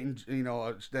about Peyton,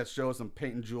 that shows some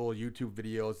Peyton Jewel YouTube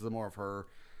videos. This is more of her.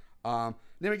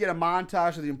 Then we get a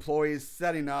montage of the employees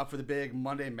setting up for the big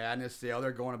Monday Madness sale.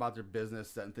 They're going about their business,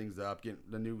 setting things up, getting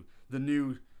the new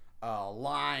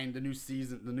line, the new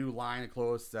season, the new line of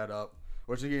clothes set up.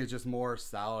 Which again is just more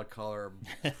solid color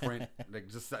print, like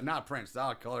just not print,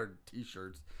 solid colored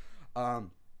T-shirts.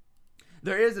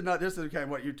 There is another. This is kind of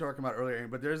what you were talking about earlier,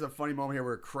 but there's a funny moment here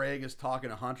where Craig is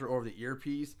talking to Hunter over the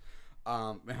earpiece,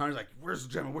 and Hunter's like, "Where's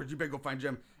Jim? Where'd you better go find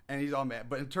Jim?" And he's all mad.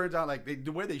 But it turns out like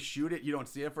the way they shoot it, you don't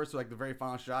see it first. So like the very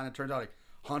final shot, and it turns out like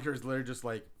Hunter's literally just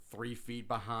like 3 feet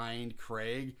behind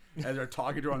Craig as they're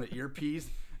talking to her on the earpiece.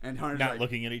 And Hunter's not like,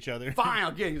 looking at each other. Fine,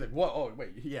 again. He's like, "Whoa, oh wait,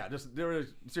 yeah." Just they were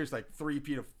seriously like 3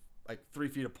 feet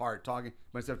apart, talking.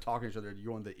 But instead of talking to each other, you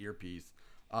go in the earpiece.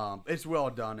 It's well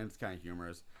done and it's kind of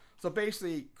humorous. So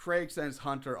basically, Craig sends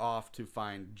Hunter off to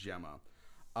find Gemma.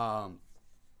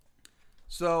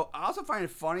 So I also find it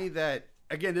funny that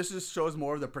again, this just shows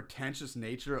more of the pretentious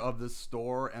nature of this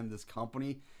store and this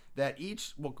company. That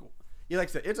each, like I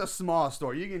said, it's a small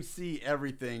store. You can see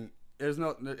everything.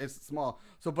 It's small.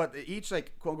 So, but each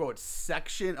like quote unquote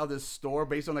section of this store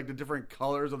based on like the different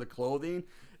colors of the clothing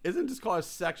isn't just called a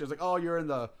section. It's like, oh, you want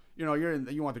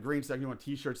the green section, you want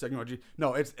t-shirt section,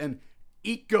 no, it's an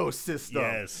ecosystem.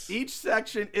 Yes. Each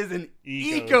section is an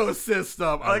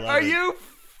ecosystem. Like, are you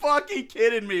fucking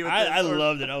kidding me? I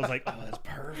loved it. I was like, oh, that's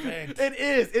perfect. It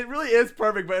is. It really is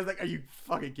perfect. But it's like, are you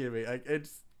fucking kidding me? Like,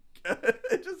 it's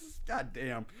just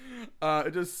goddamn.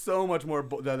 It's just so much more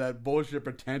that bullshit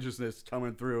pretentiousness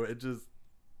coming through.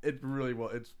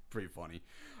 It's pretty funny.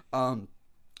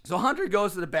 So Hunter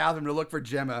goes to the bathroom to look for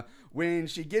Gemma. When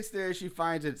she gets there, she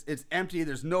finds it's empty.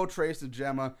 There's no trace of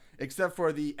Gemma except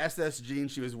for the SS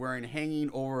jeans she was wearing hanging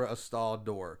over a stall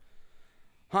door.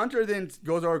 Hunter then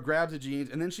goes over, grabs the jeans,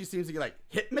 and then she seems to get like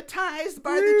hypnotized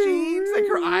by the jeans. Like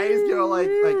her eyes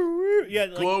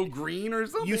get glow green or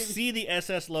something. You see the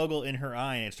SS logo in her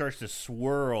eye, and it starts to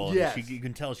swirl. Yes. And you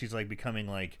can tell she's like becoming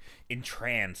like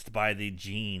entranced by the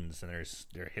jeans and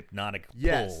their hypnotic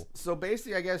pull. So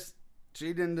basically, I guess she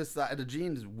didn't decide. The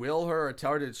jeans will her or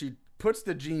tell her that she puts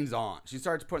the jeans on. She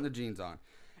starts putting the jeans on.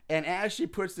 And as she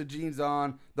puts the jeans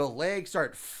on, the legs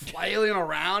start flailing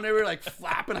around. They were like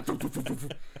flapping.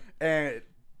 And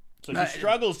so she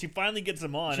struggles. She finally gets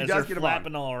them on as they're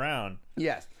flapping all around.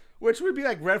 Yes. Which would be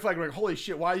like red flag. Like, holy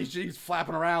shit, why are these jeans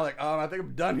flapping around? Like, I think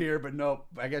I'm done here. But no,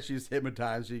 I guess she's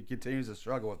hypnotized. She continues to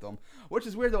struggle with them. Which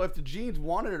is weird, though. If the jeans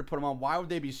wanted her to put them on, why would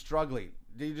they be struggling?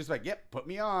 They just like, yep, put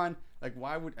me on. Like,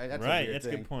 why would... That's right, a weird that's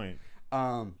thing. a good point.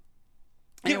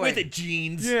 Get with it,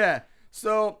 jeans. Yeah.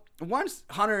 So once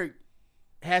Hunter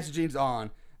has the jeans on,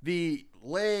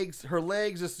 her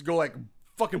legs just go like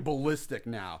fucking ballistic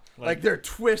now. Like they're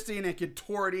twisting and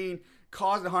contorting,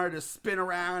 causing Hunter to spin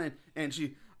around and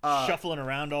she shuffling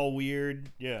around all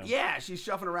weird. Yeah. Yeah, she's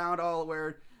shuffling around all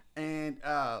weird. And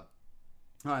hold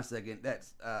on a second.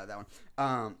 That's that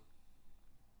one.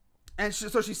 And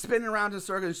so she's spinning around in a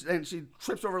circle and she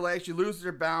trips over her legs. She loses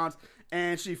her balance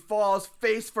and she falls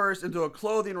face first into a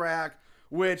clothing rack,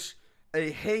 which a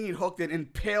hanging hook that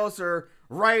impales her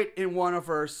right in one of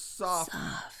her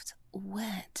soft,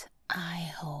 wet eye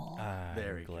hole. I'm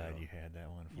glad you had that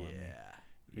one for me.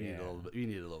 You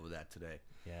need a little bit of that today.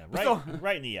 Yeah,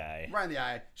 right in the eye. Right in the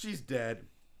eye. She's dead.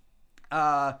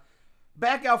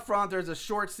 Back out front, there's a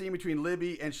short scene between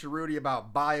Libby and Shruti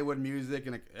about Bollywood music,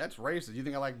 and that's racist. You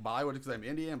think I like Bollywood because I'm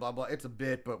Indian? Blah blah. It's a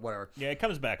bit, but whatever. Yeah, it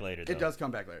comes back later. Though. It does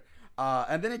come back later.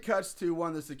 And then it cuts to one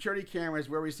of the security cameras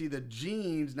where we see the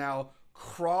jeans now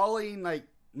crawling, like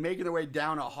making their way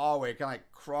down a hallway, kind of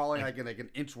like crawling like an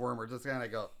inchworm or just kind of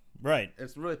like a. Right.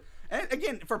 It's really, and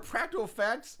again, for practical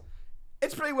effects,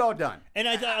 it's pretty well done. And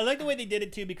I like the way they did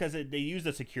it too because they use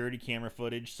the security camera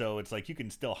footage, so it's like you can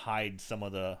still hide some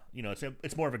of the,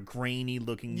 it's more of a grainy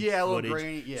looking footage. A little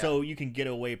grainy, yeah. So you can get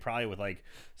away probably with like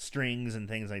strings and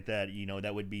things like that,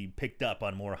 that would be picked up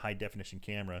on more high definition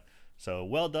camera. So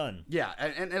well done. Yeah,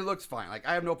 and it looks fine. Like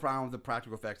I have no problem with the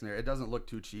practical effects in there. It doesn't look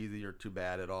too cheesy or too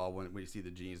bad at all when you see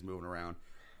the jeans moving around.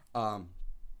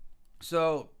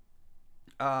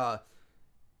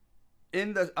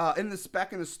 In the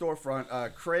spec in the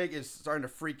storefront, Craig is starting to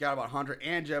freak out about Hunter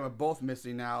and Gemma both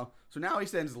missing now. So now he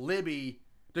sends Libby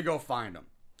to go find them.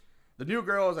 The new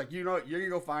girl is like, you know what, you're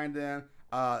going to go find them.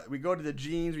 We go to the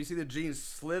jeans. We see the jeans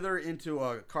slither into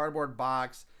a cardboard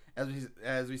box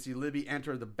as we see Libby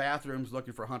enter the bathrooms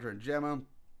looking for Hunter and Gemma.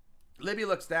 Libby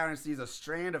looks down and sees a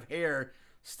strand of hair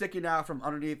sticking out from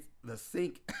underneath the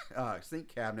sink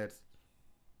cabinets.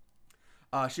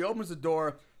 She opens the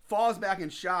door, falls back in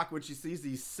shock when she sees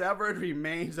the severed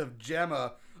remains of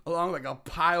Gemma along like a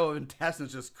pile of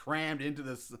intestines just crammed into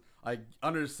this like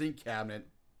under the sink cabinet.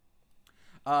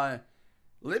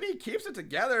 Libby keeps it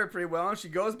together pretty well, and she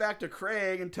goes back to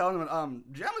Craig and tells him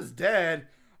Gemma's dead,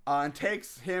 and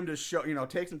takes him to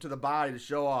the body to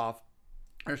show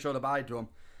the body to him.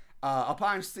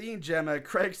 Upon seeing Gemma,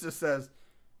 Craig just says,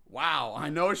 "Wow, I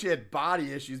know she had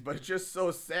body issues, but it's just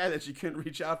so sad that she couldn't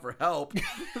reach out for help.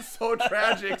 So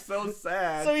tragic, so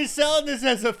sad." So he's selling this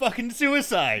as a fucking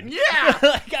suicide.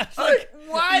 Yeah.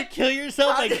 What? You kill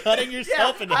yourself by cutting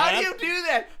yourself in half? How do you do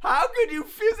that? How could you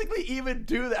physically even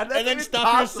do that? That's and then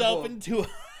stuff yourself into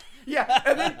Yeah,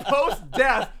 and then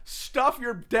post-death, stuff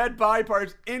your dead body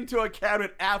parts into a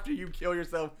cabinet after you kill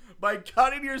yourself by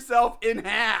cutting yourself in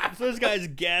half. So this guy's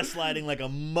gaslighting like a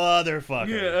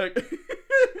motherfucker. Yeah.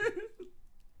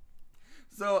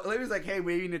 So Libby's like, "Hey,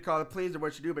 we need to call the police or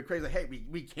what you do," but Craig's like, "Hey,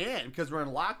 we can't because we're in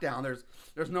lockdown.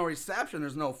 There's no reception,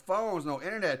 there's no phones, no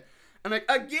internet." And like,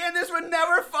 again, this would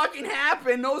never fucking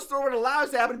happen. No store would allow this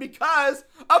to happen because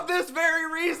of this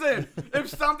very reason. If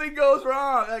something goes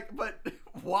wrong, but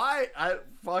why?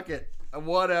 Fuck it,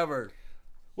 whatever.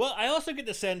 Well, I also get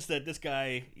the sense that this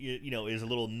guy, is a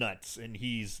little nuts, and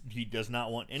he does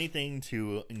not want anything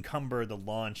to encumber the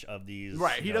launch of these.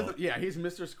 Right. He doesn't. Yeah, he's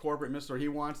Mr. Corporate, Mr. He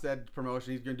wants that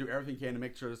promotion. He's gonna do everything he can to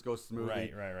make sure this goes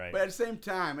smoothly. Right. But at the same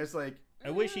time, it's like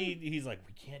I wish he's like,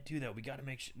 we can't do that. We got to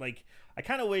make sure. Like, I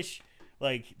kind of wish.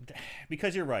 Like,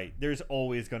 because you're right, there's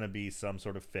always going to be some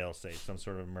sort of fail-safe, some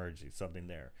sort of emergency, something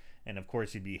there. And, of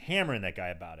course, he'd be hammering that guy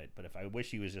about it. But if I wish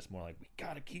he was just more like, we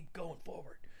got to keep going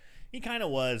forward. He kind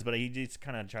of was, but he just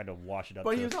kind of tried to wash it up.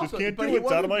 But he was also, can't do it.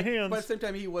 It's out of my hands. But at the same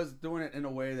time, he was doing it in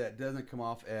a way that doesn't come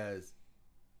off as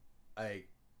like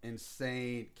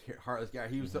insane, heartless guy.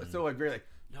 He was so like very like,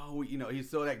 no, he's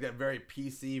so like that very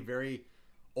PC, very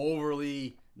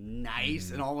overly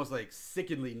nice and almost like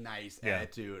sickeningly nice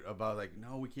attitude about like,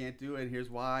 no, we can't do it. Here's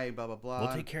why. Blah blah blah.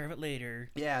 We'll take care of it later.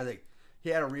 Yeah, like he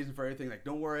had a reason for everything. Like,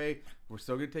 don't worry, we're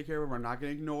still gonna take care of her. We're not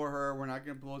gonna ignore her. We're not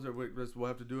gonna blow her. We'll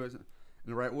have to do it in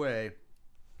the right way.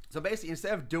 So basically,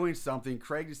 instead of doing something,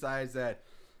 Craig decides that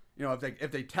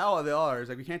if they tell the others,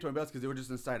 like, we can't do anything else because they were just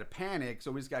inside a panic.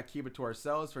 So we just gotta keep it to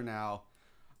ourselves for now.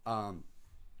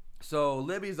 So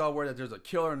Libby's all worried that there's a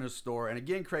killer in the store, and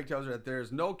again, Craig tells her that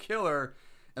there's no killer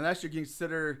unless you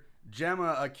consider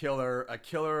Gemma a killer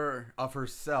of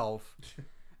herself.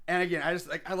 And again,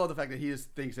 I love the fact that he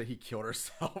just thinks that he killed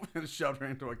herself and shoved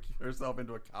herself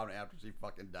into a cabinet after she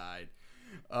fucking died.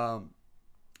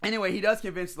 Anyway, he does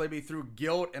convince Libby through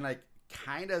guilt and like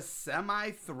kind of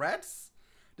semi-threats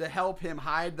to help him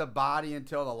hide the body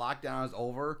until the lockdown is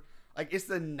over. Like, it's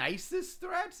the nicest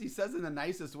threats. He says it in the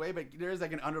nicest way, but there's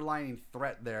like an underlying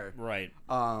threat there. Right.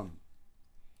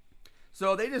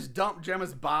 So they just dump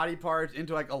Gemma's body parts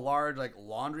into like a large like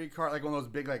laundry cart, like one of those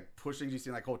big like pushings you see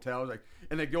in like hotels, like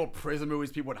in the old prison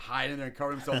movies. People would hide in there and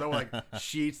cover themselves up with like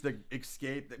sheets to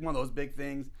escape. One of those big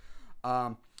things.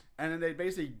 And then they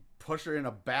basically push her in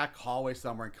a back hallway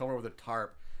somewhere and cover her with a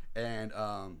tarp. And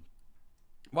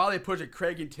while they push it,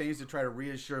 Craig continues to try to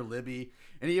reassure Libby,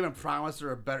 and he even promised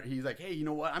her a better. He's like, "Hey, you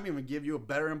know what? I'm even give you a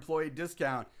better employee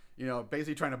discount."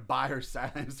 Basically trying to buy her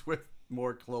silence with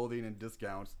more clothing and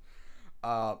discounts.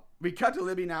 We cut to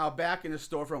Libby now back in the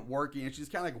storefront working, and she's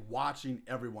kind of like watching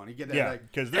everyone. You get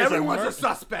that, because everyone's a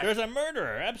suspect. There's a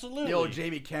murderer, absolutely. The old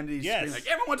Jamie Kennedy scream, like,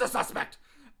 everyone's a suspect.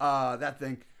 That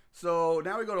thing. So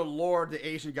now we go to Lord, the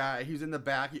Asian guy. He's in the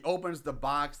back. He opens the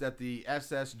box that the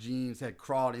SS jeans had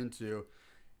crawled into.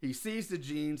 He sees the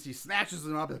jeans. He snatches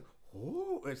them up. And,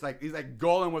 oh, it's like he's like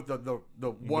going with the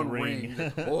one ring. He's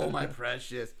like, oh, my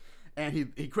precious. And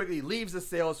he quickly leaves the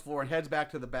sales floor and heads back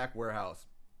to the back warehouse.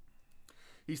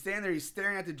 He's standing there. He's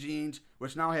staring at the jeans,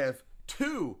 which now have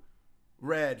 2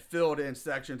 red filled-in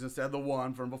sections instead of the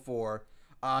one from before.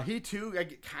 He too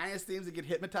kind of seems to get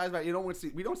hypnotized by it.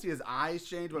 We don't see his eyes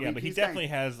change, but he definitely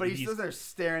has. But he's still there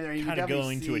staring there. And kind of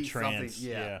going into a trance.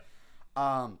 Yeah.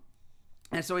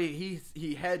 And so he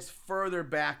heads further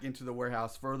back into the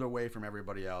warehouse, further away from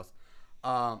everybody else.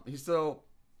 He's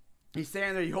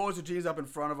standing there. He holds the jeans up in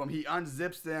front of him. He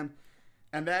unzips them,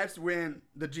 and that's when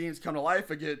the jeans come to life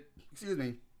again. Excuse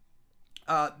me.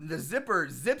 The zipper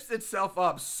zips itself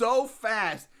up so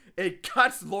fast it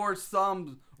cuts Lord's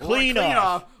thumb Clean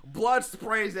off. Blood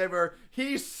sprays everywhere.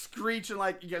 He's screeching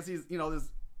like, because he's, this.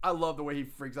 I love the way he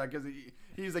freaks out because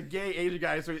he's a gay Asian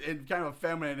guy, so and kind of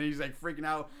effeminate, and he's like freaking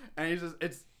out, and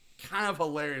it's kind of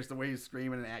hilarious the way he's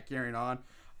screaming and carrying on.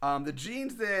 The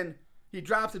jeans then, he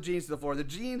drops the jeans to the floor. The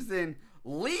jeans then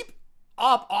leap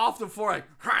up off the floor, like,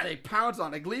 they pounce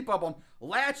on, like, leap up on,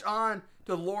 latch on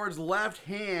to Lord's left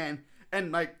hand,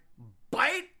 and, like,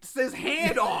 bites his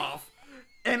hand off.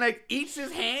 And, like, eats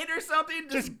his hand or something.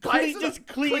 Just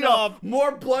clean off.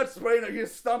 More blood spraying. Like, he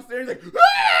stumps there. He's like,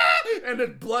 ah! And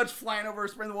then blood's flying over,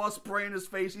 spraying the wall, spraying his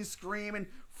face. He's screaming,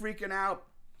 freaking out.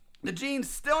 The jeans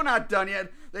still not done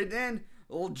yet. They then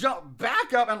jump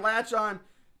back up and latch on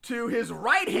to his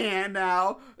right hand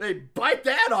now. They bite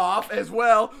that off as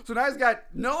well. So now he's got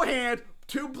no hand,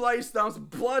 2 bloody stumps,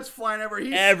 blood's flying everywhere.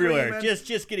 He's everywhere, screaming.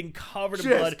 just getting covered in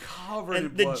blood. Covered in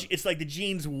blood. It's like the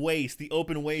jeans' waist. The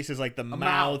open waist is like the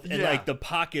mouth, and like the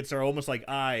pockets are almost like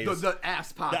eyes. The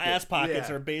ass pockets. The ass pockets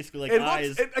are basically like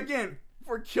eyes. Again,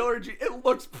 for killer jeans, it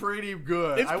looks pretty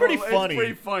good. It's pretty funny. It's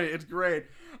pretty funny. It's great.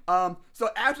 So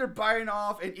after biting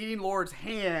off and eating Lord's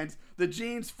hands, the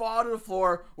jeans fall to the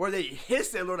floor where they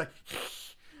hiss at Lord, like,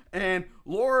 and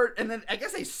Lord, and then I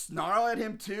guess they snarl at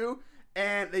him too,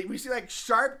 and we see like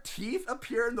sharp teeth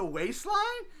appear in the waistline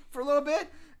for a little bit,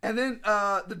 and then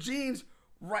the jeans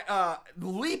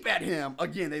leap at him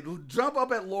again. They jump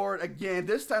up at Lord again.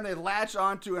 This time they latch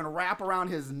onto and wrap around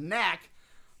his neck.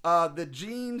 The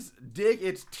jeans dig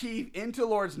its teeth into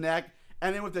Lord's neck.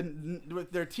 And then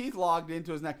with their teeth logged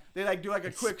into his neck, they like do like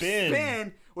a quick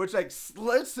spin, which like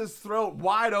slits his throat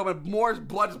wide open. More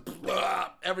blood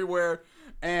everywhere,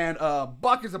 and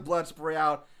buckets of blood spray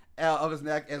out of his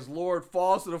neck as Lord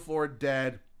falls to the floor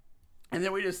dead. And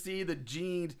then we just see the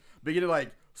jeans begin to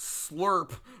like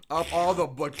slurp up all the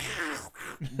blood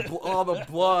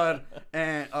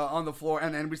and on the floor,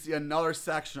 and then we see another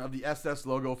section of the SS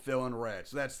logo fill in red.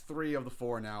 So that's 3 of the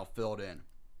 4 now filled in.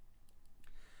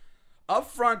 Up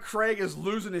front, Craig is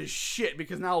losing his shit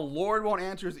because now Lord won't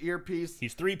answer his earpiece.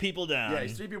 He's 3 people down. Yeah,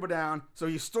 he's 3 people down. So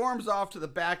he storms off to the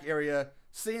back area.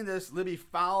 Seeing this, Libby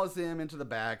follows him into the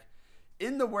back.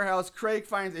 In the warehouse, Craig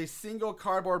finds a single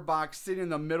cardboard box sitting in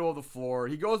the middle of the floor.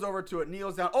 He goes over to it,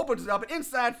 kneels down, opens it up, and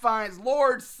inside finds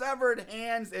Lord's severed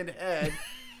hands and head.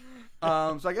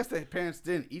 So I guess the parents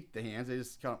didn't eat the hands. They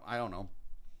just kind of, I don't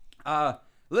know.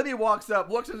 Libby walks up,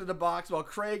 looks into the box while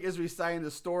Craig is reciting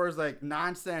the store's like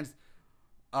nonsense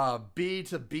B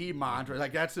to B mantra.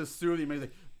 Like that's his soothing. He's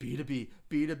like B to B,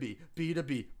 B to B, B to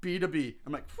B, B to B.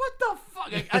 I'm like, what the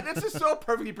fuck? Like, this is so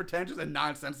perfectly pretentious and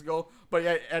nonsensical, but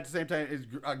yet at the same time, it's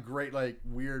a great like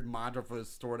weird mantra for the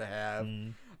store to have.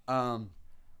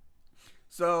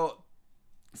 So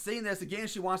seeing this again,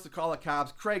 she wants to call the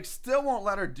cops. Craig still won't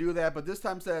let her do that, but this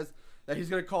time says that he's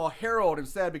going to call Harold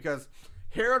instead because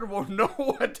Harold will know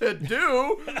what to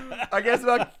do. I guess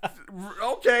like,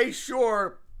 okay,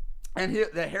 sure. And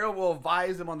the Harold will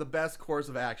advise him on the best course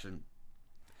of action.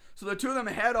 So the 2 of them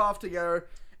head off together,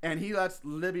 and he lets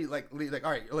Libby, like,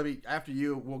 all right, Libby, after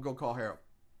you, we'll go call Harold.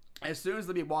 As soon as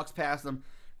Libby walks past them,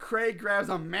 Craig grabs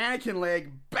a mannequin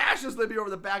leg, bashes Libby over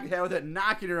the back of the head with it,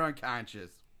 knocking her unconscious.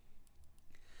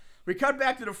 We cut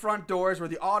back to the front doors where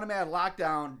the automatic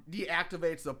lockdown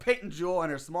deactivates so Peyton Jewel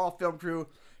and her small film crew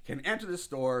can enter the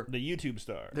store. The YouTube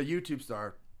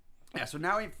star. Yeah, so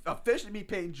now we officially meet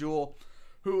Peyton Jewel,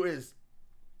 who is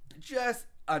just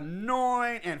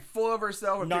annoying and full of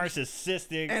herself.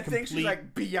 Narcissistic. And thinks she's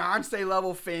like Beyonce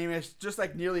level famous, just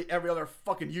like nearly every other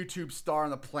fucking YouTube star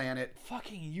on the planet.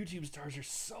 Fucking YouTube stars are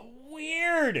so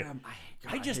weird.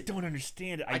 I just don't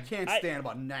understand it. I can't stand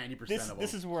about 90% of them.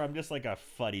 This is where I'm just like a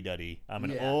fuddy-duddy. I'm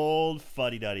an old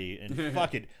fuddy-duddy. And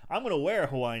fuck it. I'm going to wear a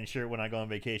Hawaiian shirt when I go on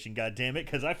vacation, goddammit,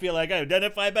 because I feel like I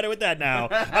identify better with that now.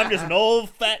 I'm just an old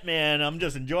fat man. I'm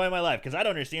just enjoying my life because I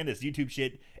don't understand this YouTube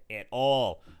shit at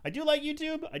all. I do like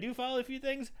YouTube. I do follow a few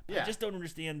things. But I just don't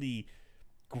understand the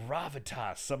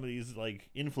gravitas some of these like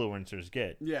influencers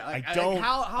get. Yeah, like, I don't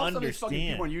how understand. Some of these fucking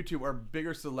people on YouTube are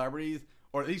bigger celebrities,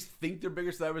 or at least think they're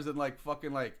bigger celebrities than like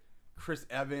fucking like Chris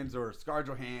Evans or Scarlett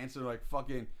Johansson or like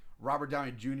fucking Robert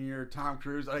Downey Jr., Tom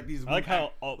Cruise. Like these. I like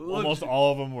how almost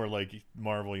all of them were like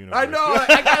Marvel Universe. I know.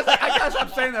 I guess I'm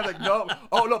saying that. Like, no.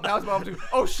 Oh, no, that was Marvel too.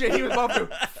 Oh, shit, he was Marvel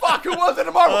too. Fuck, who was it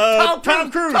in Marvel?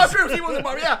 Tom Cruise. Tom Cruise, he was in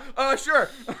Marvel. Yeah, sure.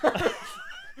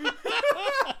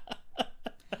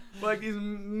 Like these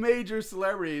major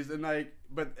celebrities, and like,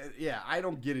 but I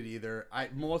don't get it either.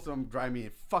 Most of them drive me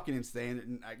fucking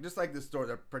insane. And just like this store,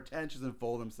 they're pretentious and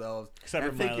full of themselves. Except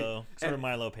for Milo. Except for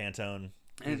Milo Pantone.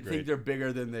 And think they're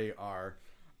bigger than they are.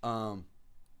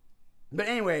 But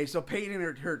anyway, so Peyton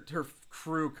and her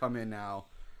crew come in now.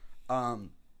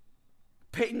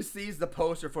 Peyton sees the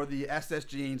poster for the SS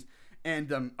jeans,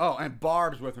 and and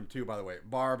Barb's with him too, by the way.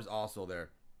 Barb's also there.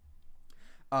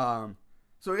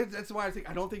 So that's why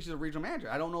I don't think she's a regional manager.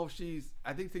 I don't know if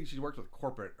I think she works with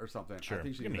corporate or something. Sure. I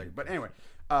think she's but anyway,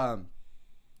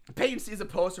 Peyton sees a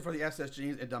poster for the SS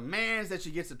jeans and demands that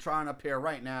she gets to try on a pair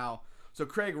right now. So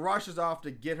Craig rushes off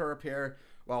to get her a pair,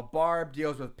 while Barb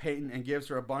deals with Peyton and gives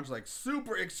her a bunch of like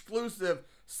super exclusive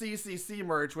CCC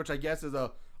merch, which I guess is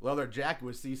a leather jacket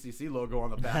with CCC logo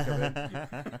on the back of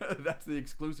it. That's the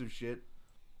exclusive shit.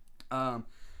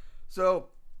 So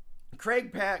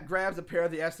Craig grabs a pair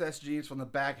of the SS jeans from the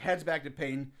back, heads back to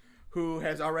Peyton, who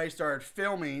has already started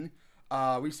filming.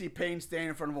 We see Peyton standing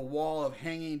in front of a wall of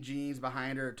hanging jeans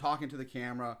behind her, talking to the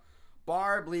camera.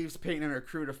 Barb leaves Peyton and her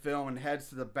crew to film and heads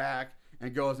to the back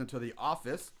and goes into the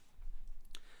office.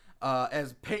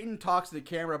 As Peyton talks to the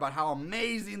camera about how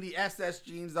amazing the SS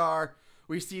jeans are,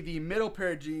 we see the middle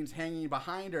pair of jeans hanging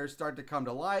behind her start to come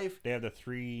to life. They have the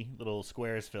 3 little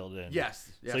squares filled in.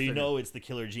 Yes. So you know it's the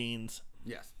killer jeans.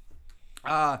 Yes.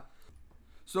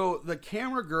 So the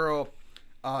camera girl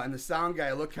and the sound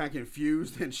guy look kind of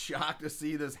confused and shocked to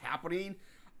see this happening.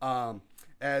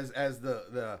 As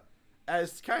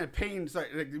kind of Peyton start,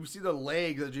 like, we see the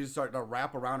legs that Jesus start to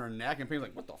wrap around her neck, and Peyton's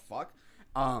like, "What the fuck?"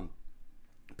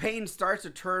 Peyton starts to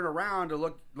turn around to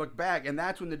look back, and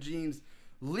that's when the jeans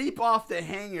leap off the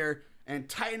hanger and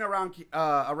tighten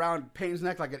around Peyton's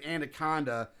neck like an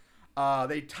anaconda.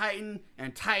 They tighten,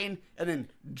 and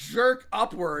then jerk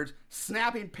upwards,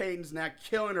 snapping Peyton's neck,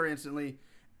 killing her instantly.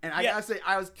 And I gotta say,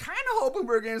 I was kind of hoping we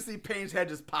were gonna see Peyton's head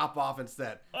just pop off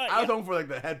instead. I was hoping for like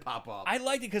the head pop off. I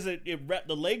liked it because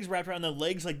the legs wrapped around the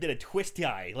legs, like did a twisty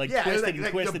eye, like twisted and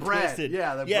twisted.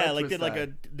 Like did like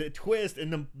a twist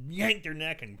and then yanked her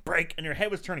neck and break, and her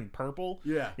head was turning purple.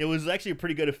 Yeah, it was actually a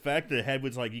pretty good effect. The head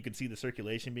was like you could see the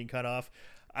circulation being cut off.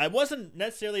 I wasn't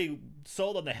necessarily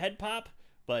sold on the head pop,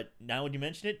 but now when you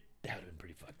mention it, that would have been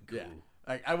pretty fucking cool. Yeah.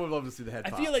 I would love to see the head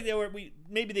pop. I feel like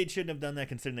maybe they shouldn't have done that,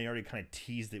 considering they already kind of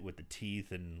teased it with the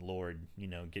teeth and Lord,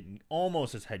 getting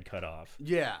almost his head cut off.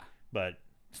 Yeah. But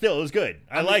still, it was good.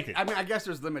 I liked it. I mean, I guess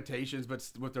there's limitations, but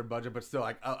with their budget, but still,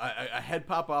 like a head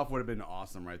pop off would have been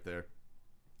awesome right there.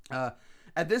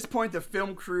 At this point, the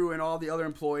film crew and all the other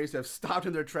employees have stopped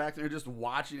in their tracks and are just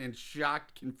watching in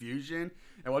shocked confusion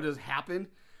at what just happened.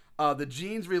 The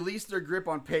jeans release their grip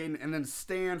on Peyton and then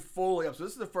stand fully up. So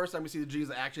this is the first time we see the jeans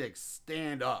actually like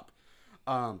stand up.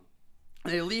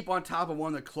 They leap on top of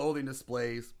one of the clothing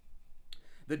displays.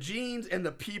 The jeans and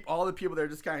all the people there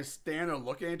just kind of stand there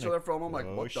looking at each other for a moment,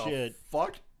 like, what the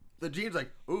fuck? The jeans like,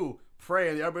 ooh, pray,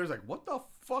 and the other like, what the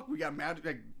fuck? We got magic,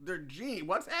 like, they're jeans.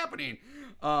 What's happening?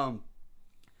 And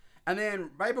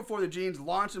then right before the jeans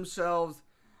launch themselves,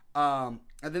 and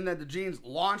then the jeans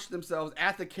launch themselves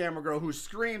at the camera girl, who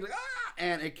screams like, ah!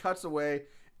 And it cuts away,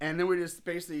 and then we just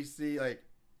basically see like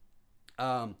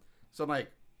some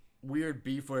like weird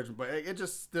B footage, but it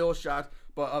just still shots,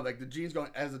 but of like the jeans going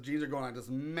as the jeans are going on this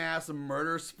massive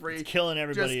murder spree, it's killing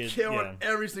everybody, just killing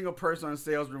every single person on the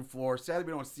sales room floor. Sadly,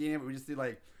 we don't see any of it. We just see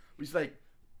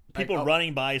people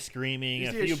running by screaming,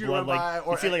 a few blood,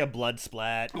 you see like a blood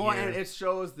splat. Oh, and it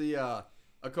shows a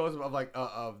close up of like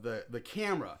of the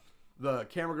camera. The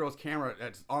camera girl's camera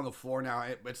that's on the floor now.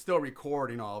 It's still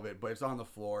recording all of it, but it's on the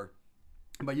floor.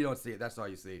 But you don't see it. That's all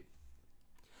you see.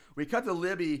 We cut to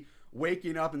Libby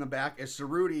waking up in the back as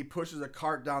Cerruti pushes a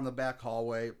cart down the back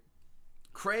hallway.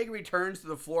 Craig returns to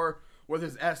the floor with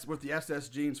the SS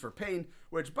jeans for Peyton,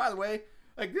 which, by the way,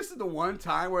 like, this is the one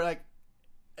time where like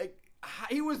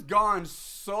he was gone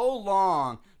so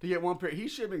long to get one pair. He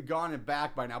should have been gone and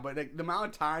back by now, but like, the amount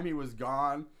of time he was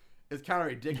gone is kind of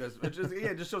ridiculous.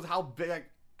 It just shows how big, like,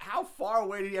 how far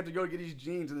away did he have to go to get these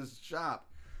jeans in this shop.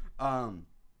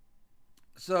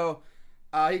 So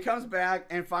he comes back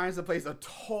and finds the place a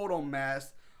total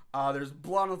mess. There's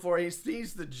blood on the floor. He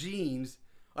sees the jeans,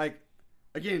 like,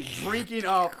 again, drinking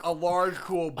up a large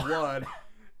pool of blood,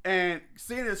 and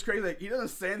seeing this crazy, like, he doesn't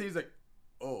say anything. He's like,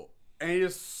 oh. And he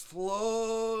just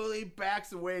slowly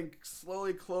backs away and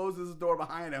slowly closes the door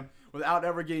behind him without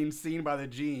ever getting seen by the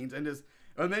jeans. And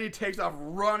then he takes off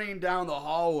running down the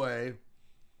hallway,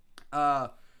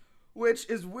 which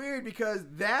is weird because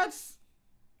that's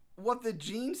what the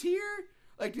jeans hear.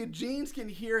 Like, the jeans can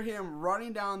hear him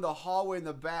running down the hallway in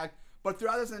the back, but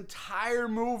throughout this entire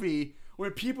movie,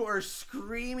 when people are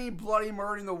screaming bloody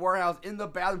murder in the warehouse, in the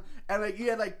bathroom, and like you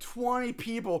had like 20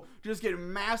 people just get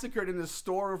massacred in the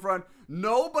store in front,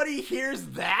 nobody hears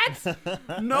that.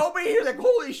 Nobody hears like,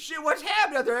 holy shit, what's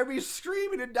happening out there? Everybody's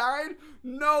screaming and dying.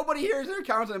 Nobody hears their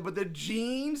comments, but the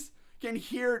jeans can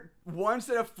hear one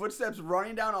set of footsteps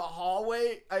running down a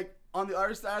hallway, like on the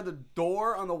other side of the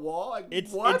door on the wall. Like,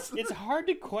 It's what? it's hard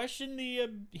to question the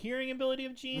hearing ability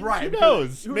of genes. Right, Who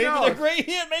knows? who Maybe knows? they're great.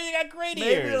 Maybe they got great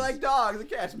Maybe ears. they're like dogs and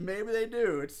cats. Maybe they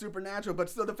do. It's supernatural. But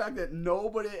still, the fact that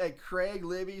nobody, like Craig,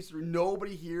 Libby,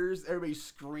 nobody hears everybody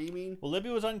screaming. Well, Libby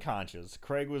was unconscious.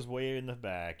 Craig was way in the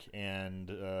back, and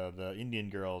the Indian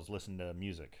girls listened to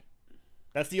music.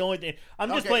 That's the only thing. I'm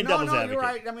just playing devil's advocate. You're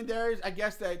right. I mean, I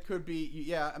guess that could be.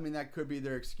 Yeah, I mean, that could be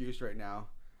their excuse right now.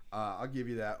 I'll give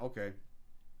you that. Okay.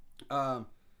 I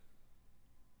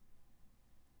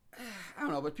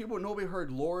don't know, but nobody heard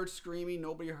Lord screaming.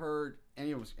 Nobody heard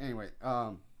any of us. Anyway.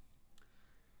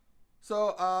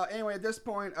 Anyway, at this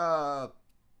point,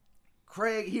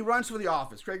 Craig, he runs for the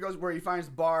office. Craig goes where he finds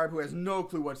Barb, who has no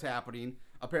clue what's happening,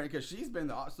 apparently, because she's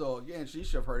been so again, she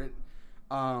should have heard it.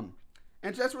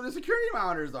 And that's where the security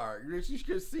monitors are. She should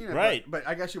have seen it, right? But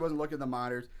I guess she wasn't looking at the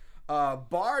monitors.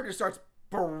 Barb just starts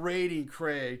berating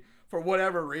Craig for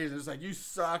whatever reason. It's like, you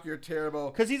suck, you're terrible.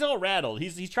 Because he's all rattled.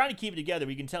 He's trying to keep it together, but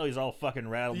you can tell he's all fucking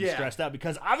rattled and stressed out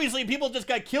because obviously people just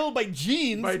got killed by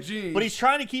genes. But he's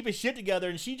trying to keep his shit together,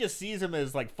 and she just sees him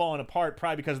as like falling apart,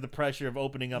 probably because of the pressure of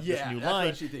opening up this new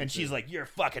line. And she's like, "You're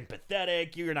fucking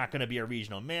pathetic. You're not going to be a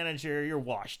regional manager. You're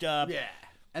washed up." Yeah.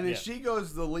 And then she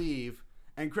goes to leave,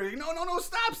 and Craig, no,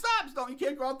 stop, you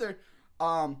can't go out there.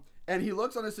 And he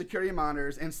looks on the security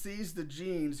monitors and sees the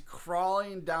genes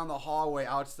crawling down the hallway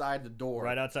outside the door.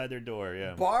 Right outside their door,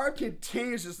 yeah. Barb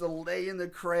continues just to lay into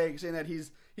Craig, saying that he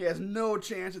has no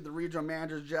chance at the regional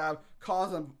manager's job,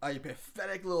 calls him a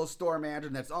pathetic little store manager,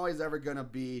 and that's all he's ever going to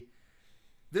be.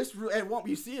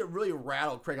 You see it really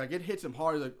rattle Craig. Like, it hits him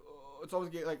hard. He's like, oh, it's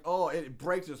always like, oh, it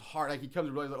breaks his heart. Like, he comes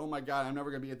to realize, like, oh my God, I'm never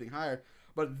going to be anything higher.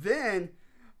 But then,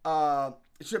 Barb's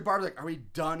like, are we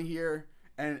done here?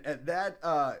 And at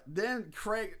that, then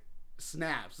Craig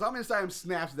snaps. Something inside him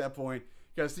snaps at that point,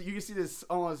 because you can see this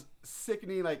almost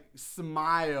sickening like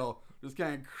smile just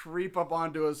kind of creep up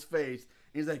onto his face.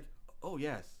 And he's like, "Oh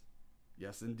yes,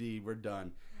 indeed, we're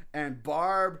done." And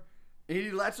Barb,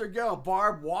 he lets her go.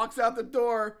 Barb walks out the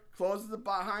door, closes it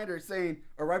behind her, saying,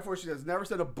 or right before she says, "Never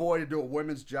sent a boy to do a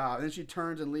woman's job." And then she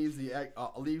turns and leaves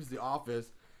the office.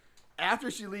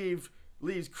 After she leaves,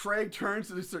 Craig turns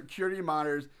to the security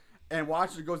monitors and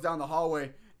watches her goes down the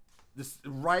hallway, the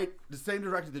same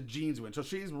direction the genes went. So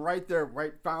she's right there,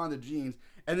 following the genes.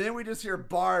 And then we just hear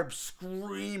Barb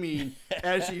screaming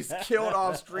as she's killed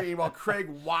off screen while Craig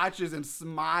watches and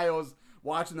smiles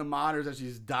watching the monitors as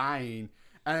she's dying.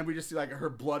 And then we just see like her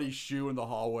bloody shoe in the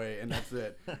hallway, and that's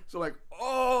it. So like,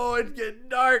 oh, it's getting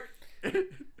dark.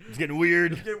 It's getting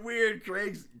weird. It's getting weird.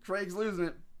 Craig's losing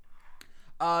it.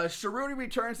 Sharuti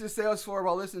returns to the sales floor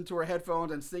while listening to her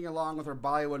headphones and singing along with her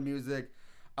Bollywood music.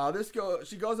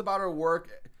 She goes about her work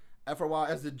for a while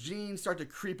as the genes start to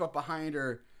creep up behind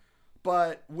her.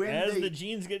 But when the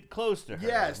genes get close to her.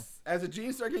 Yes, as the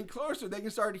genes start getting closer, they can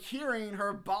start hearing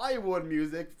her Bollywood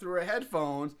music through her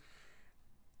headphones.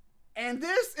 And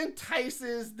this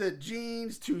entices the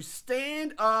genes to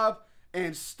stand up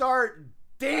and start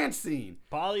dancing.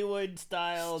 Bollywood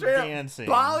style dancing.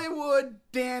 Bollywood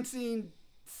dancing.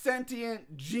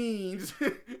 Sentient genes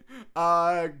going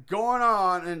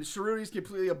on, and Sharuti's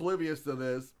completely oblivious to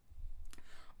this.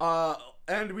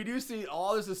 And we do see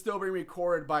all this is still being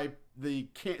recorded by the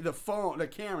camera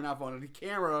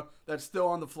that's still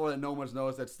on the floor that no one's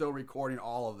noticed, that's still recording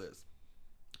all of this.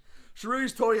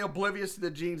 Sharuti's totally oblivious to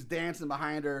the genes dancing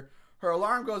behind her. Her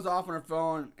alarm goes off on her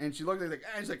phone, and she looks like,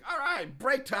 she's like, all right,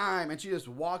 break time, and she just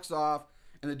walks off,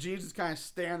 and the genes just kind of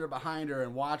stand there behind her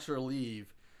and watch her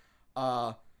leave.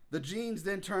 The genes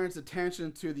then turns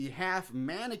attention to the half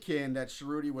mannequin that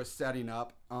Sharuti was setting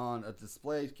up on a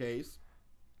display case.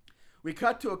 We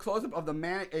cut to a close-up of a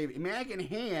mannequin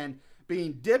hand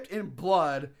being dipped in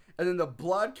blood, and then the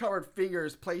blood-covered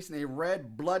fingers placing a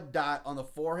red blood dot on the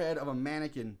forehead of a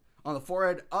mannequin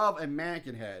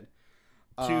head.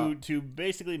 To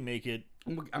basically make it.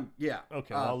 Yeah.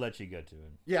 Okay, I'll let you get to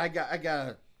it. Yeah, I got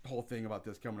a whole thing about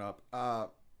this coming up.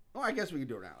 I guess we can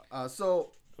do it now.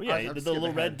 The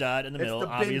little red dot in the middle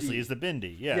obviously is the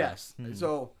bindi. Yeah. Yes. Mm-hmm.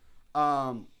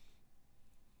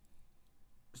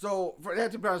 So for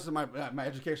that to be honest, my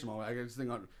education moment, I got this thing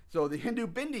on. So the Hindu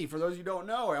bindi, for those of you who don't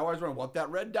know, I always wonder what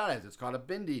that red dot is. It's called a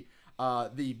bindi.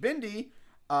 The bindi,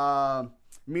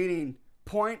 meaning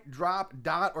point, drop,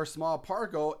 dot, or small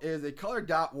particle, is a colored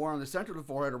dot worn on the center of the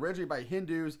forehead, originally by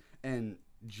Hindus and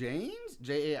Jains,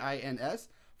 Jains,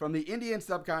 from the Indian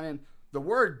subcontinent. The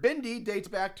word bindi dates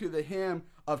back to the hymn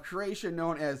of creation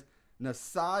known as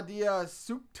Nasadya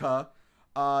Sukta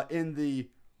in the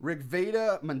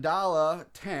Rigveda Mandala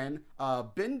 10,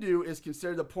 Bindu is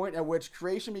considered the point at which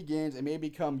creation begins and may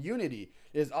become unity.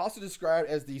 It is also described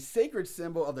as the sacred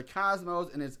symbol of the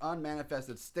cosmos in its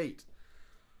unmanifested state.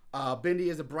 Bindi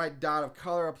is a bright dot of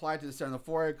color applied to the center of the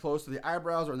forehead, close to the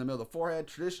eyebrows or in the middle of the forehead.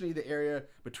 Traditionally, the area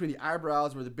between the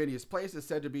eyebrows where the Bindi is placed is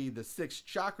said to be the sixth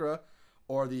chakra,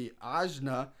 or the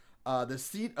ajna, the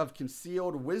seat of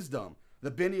concealed wisdom. The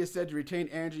Bindi is said to retain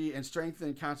energy and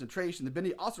strengthen concentration. The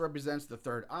Bindi also represents the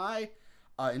third eye.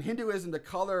 In Hinduism, the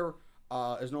color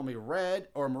is normally red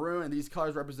or maroon, and these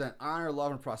colors represent honor,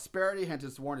 love, and prosperity. Hence,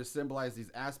 it's worn to symbolize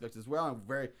these aspects as well.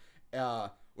 And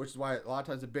which is why a lot of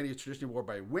times the Bindi is traditionally worn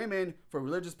by women for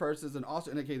religious purposes, and also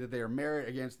indicate that they are married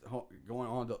against going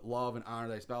on to love and honor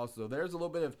their spouse. So there's a little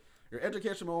bit of your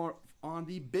education moment on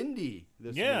the Bindi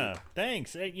this week.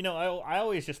 Thanks. I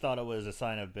always just thought it was a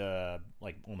sign of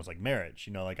almost like marriage.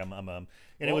 Like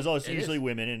it was always usually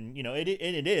women, and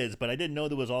it is, but I didn't know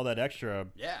there was all that extra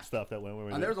stuff that went with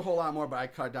it. And there's a whole lot more, but I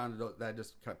cut down to that.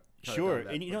 Just cut sure, it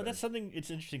down to that, and that's something. It's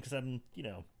interesting because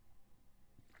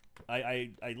I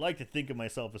like to think of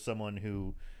myself as someone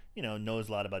who knows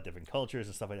a lot about different cultures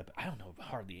and stuff like that, but I don't know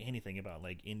hardly anything about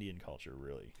like Indian culture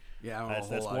really. Yeah, I don't know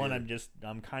that's one either.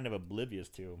 I'm kind of oblivious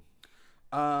to.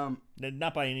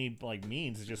 Not by any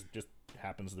means, it just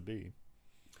happens to be.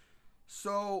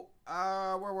 So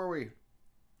where were we?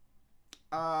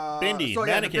 Bindi, so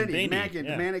mannequin, the Bindi, Bindi. mannequin,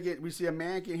 Yeah. the mannequin. We see a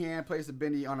mannequin hand place a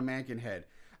Bindi on a mannequin head.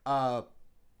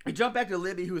 We jump back to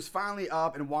Libby, who is finally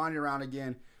up and wandering around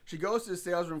again. She goes to the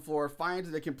sales room floor, finds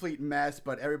it a complete mess,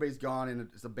 but everybody's gone and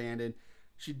it's abandoned.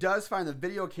 She does find the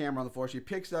video camera on the floor. She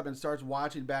picks it up and starts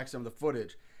watching back some of the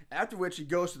footage. After which, she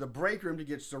goes to the break room to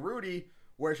get Saruti,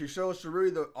 where she shows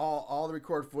Saruti all the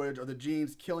recorded footage of the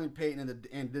Jeans killing Peyton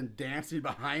and then dancing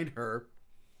behind her.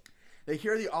 They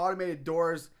hear the automated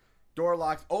door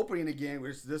locks opening again,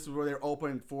 which this is where they're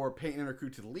open for Peyton and her crew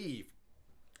to leave.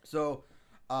 So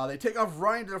they take off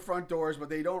running to the front doors, but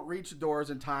they don't reach the doors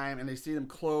in time, and they see them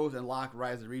close and lock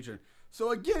right as they reach it.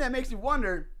 So again, that makes me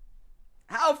wonder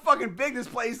how fucking big this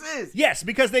place is. Yes,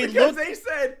 because they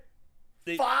said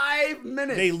 5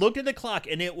 minutes. They looked at the clock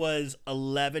and it was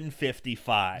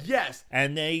 11:55. Yes,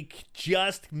 and they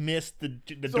just missed the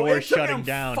so door it took shutting them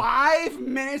down. 5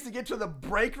 minutes to get to the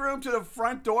break room to the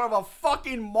front door of a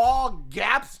fucking mall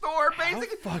Gap store.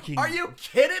 Basically, are you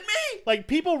kidding me? Like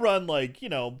people run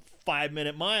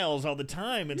 5-minute miles all the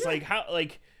time. It's like how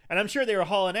and I'm sure they were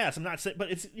hauling ass. I'm not saying,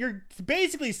 but you're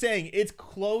basically saying it's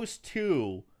close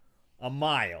to a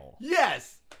mile.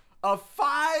 Yes,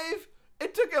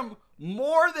 it took him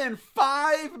more than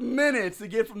 5 minutes to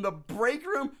get from the break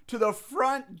room to the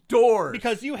front door.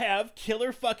 Because you have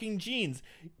killer fucking jeans.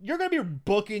 You're going to be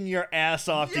booking your ass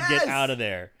off to get out of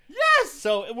there. Yes.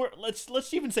 So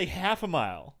let's even say half a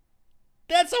mile.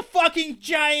 That's a fucking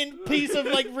giant piece of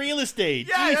real estate.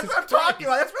 Yeah, Jesus that's what I'm talking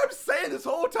about. That's what I'm saying this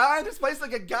whole time. This place is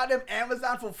like a goddamn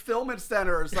Amazon fulfillment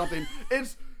center or something.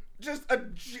 It's just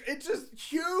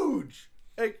huge.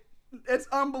 It's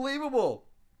unbelievable.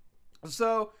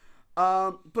 So,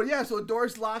 but yeah, so the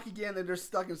doors lock again and they're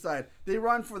stuck inside. They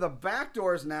run for the back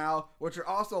doors now, which are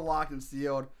also locked and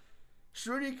sealed.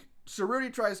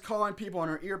 Shruti tries calling people on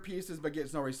her earpieces, but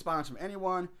gets no response from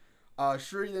anyone.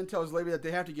 Shruti then tells Libby that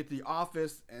they have to get to the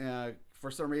office for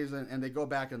some reason, and they go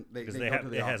back and they go to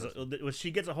the office.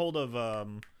 She gets a hold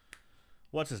of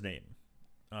what's his name?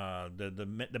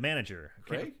 The manager.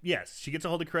 Craig? Yes, she gets a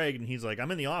hold of Craig, and he's like, "I'm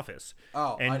in the office."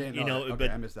 Oh, and, I didn't know that. Okay,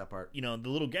 I missed that part. The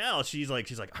little gal, she's like,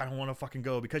 "I don't want to fucking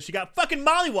go," because she got fucking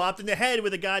mollywopped in the head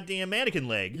with a goddamn mannequin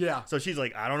leg. Yeah. So she's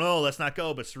like, "I don't know, let's not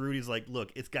go." But Saruti's like,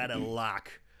 "Look, it's got a lock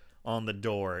on the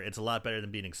door. It's a lot better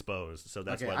than being exposed." So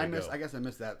that's why they go. I guess I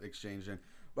missed that exchange then.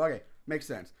 But okay, makes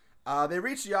sense. They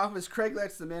reach the office. Craig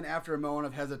lets them in after a moment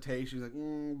of hesitation. He's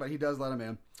like, but he does let them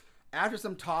in. After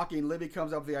some talking, Libby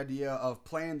comes up with the idea of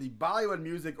playing the Bollywood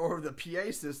music over the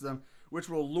PA system, which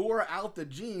will lure out the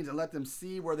Jeans and let them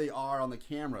see where they are on the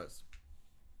cameras.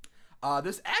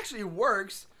 This actually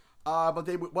works, but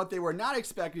what they were not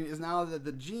expecting is now that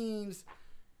the Jeans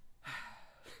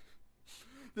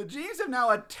have now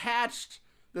attached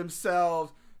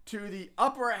themselves to the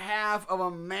upper half of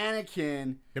a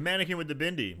mannequin. The mannequin with the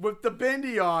bindi. With the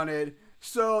bindi on it.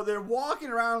 So they're walking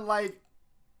around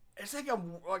it's like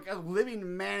a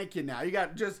living mannequin now. You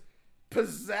got just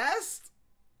possessed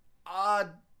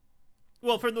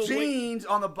for the jeans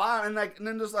on the bottom and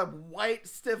then just a white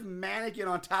stiff mannequin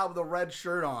on top with a red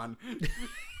shirt on.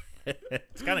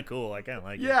 It's kind of cool. I kind of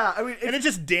like it. Yeah, I mean, it's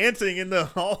just dancing in the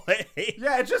hallway.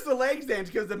 Yeah, it's just the legs dance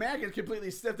because the mannequin's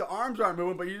completely stiff. The arms aren't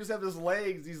moving, but you just have these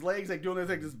legs doing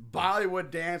this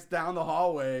Bollywood dance down the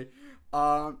hallway.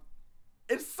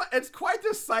 it's quite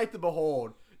the sight to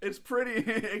behold. It's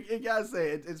pretty. You gotta say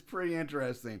it's pretty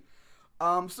interesting.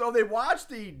 So they watch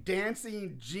the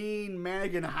dancing Gene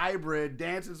mannequin hybrid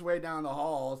dance its way down the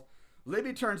halls.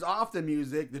 Libby turns off the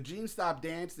music. The Genes stop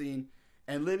dancing,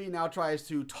 and Libby now tries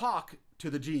to talk to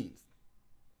the Genes.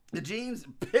 The Genes,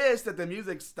 pissed that the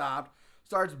music stopped,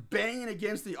 starts banging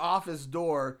against the office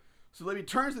door. So Libby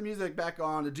turns the music back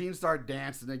on. The Genes start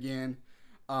dancing again.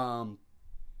 Libby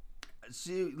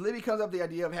comes up with the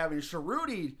idea of having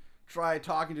Shruti try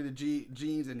talking to the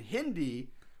Genes in Hindi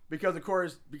because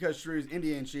Shruti's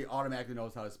Indian, she automatically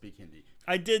knows how to speak Hindi.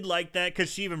 I did like that because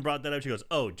she even brought that up. She goes,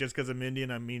 "Oh, just because I'm Indian,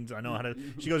 I know how to."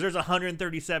 She goes, "There's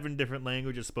 137 different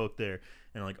languages spoke there,"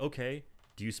 and I'm like, "Okay,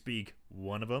 do you speak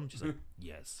one of them?" She's like,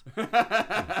 "Yes,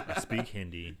 I speak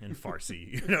Hindi and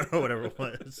Farsi, or whatever it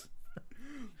was."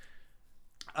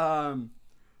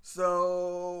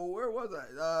 So where was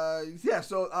I?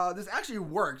 So this actually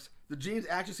works. The Genes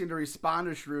actually seem to respond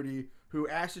to Shruti, who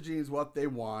asks the Genes what they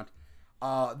want.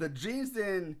 The Genes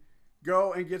then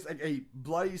go and gets like a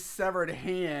bloody severed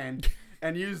hand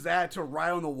and use that to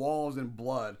write on the walls in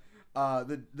blood. So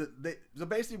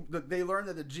basically they learn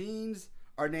that the Genes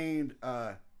are named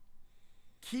Keerat,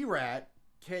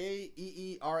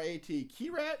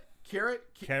 Keerat, Carrot.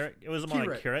 It was more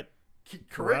like carrot.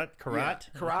 Karat? Karat?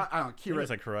 Karat? I don't know. Karat. It's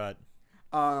like Karat.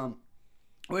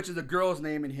 Which is a girl's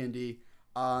name in Hindi.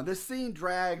 This scene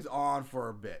drags on for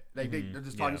a bit. They're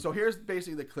just talking. Yeah. So here's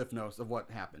basically the cliff notes of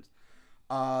what happens.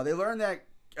 They learn that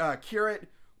Kirat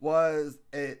was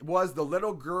the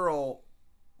little girl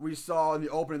we saw in the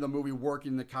opening of the movie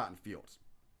working in the cotton fields.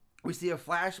 We see a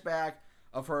flashback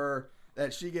of her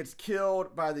that she gets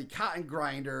killed by the cotton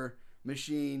grinder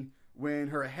machine when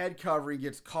her head covering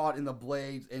gets caught in the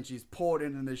blades and she's pulled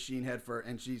into the machine head first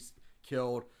and she's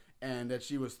killed, and that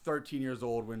she was 13 years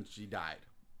old when she died.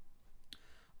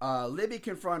 Libby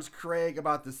confronts Craig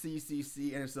about the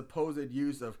CCC and its supposed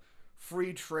use of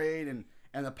free trade and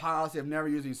the policy of never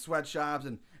using sweatshops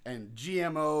and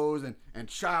GMOs and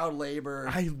child labor.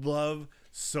 I love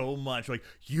so much, like,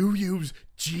 you use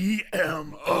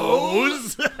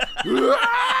GMOs?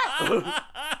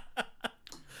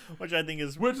 Which I think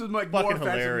is like more fucking offensive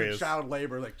hilarious. than child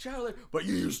labor, but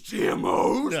you use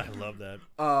GMOs. Yeah, I love that.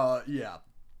 Yeah.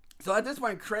 So at this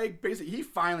point, Craig basically he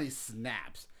finally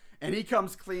snaps and he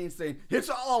comes clean, saying it's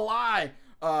all a lie.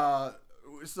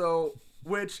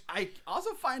 Which I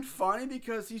also find funny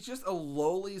because he's just a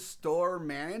lowly store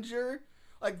manager.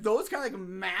 Like those kind of like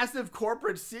massive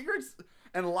corporate secrets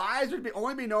and lies would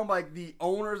only be known by like the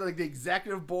owners, like the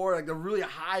executive board, like the really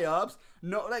high ups.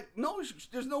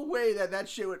 There's no way that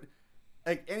shit would,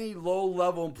 like any low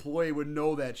level employee would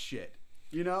know that shit.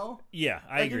 You know? Yeah,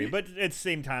 I agree. But at the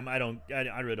same time, I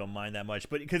really don't mind that much.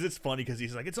 But because it's funny because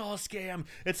he's like, it's all a scam.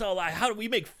 It's all a lie. How do we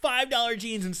make $5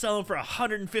 jeans and sell them for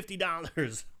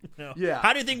 $150? Yeah.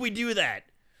 How do you think we do that?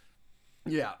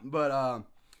 Yeah, but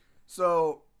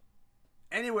so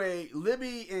anyway,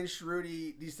 Libby and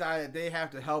Shruti decide that they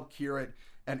have to help Kirat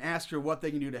and ask her what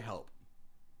they can do to help.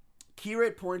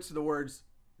 Kirat points to the words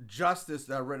justice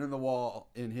that are written on the wall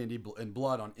in Hindi, in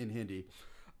blood in Hindi.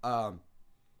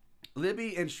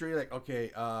 Libby and Shruti are like,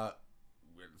 okay,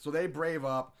 so they brave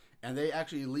up and they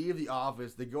actually leave the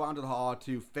office. They go out to the hall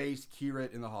to face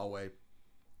Kirat in the hallway.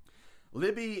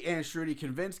 Libby and Shruti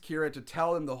convince Kirat to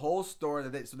tell them the whole story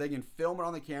so they can film it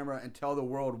on the camera and tell the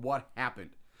world what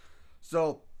happened.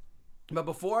 So, but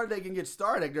before they can get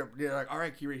started, they're like, all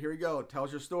right, Kirat, here we go. Tell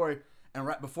us your story. And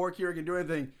right before Kirat can do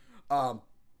anything, up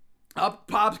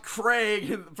pops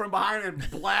Craig from behind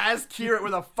and blasts Kirat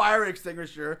with a fire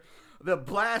extinguisher. The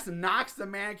blast knocks the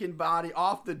mannequin body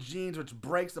off the jeans, which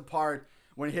breaks apart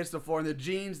when it hits the floor. And the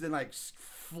jeans then like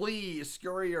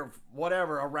scurry or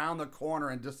whatever around the corner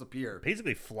and disappear.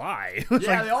 Basically fly.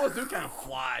 Yeah, they always do kind of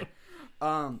fly.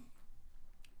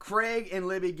 Craig and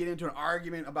Libby get into an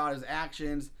argument about his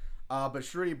actions, but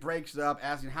Shruti breaks it up,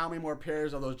 asking how many more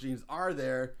pairs of those jeans are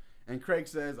there. And Craig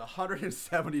says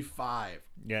 175.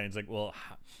 Yeah, and it's like, well,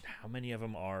 how many of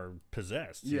them are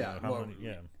possessed? Yeah. Many?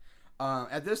 Yeah.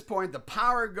 At this point, the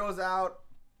power goes out.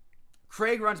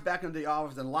 Craig runs back into the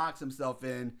office and locks himself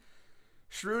in.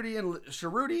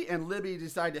 Shruti and Libby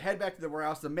decide to head back to the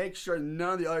warehouse to make sure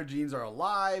none of the other jeans are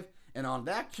alive. And on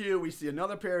that cue, we see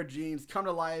another pair of jeans come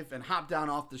to life and hop down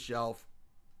off the shelf.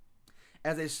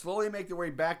 As they slowly make their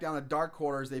way back down the dark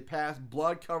corridors, they pass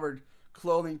blood-covered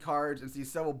clothing cards and see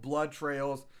several blood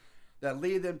trails that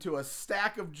lead them to a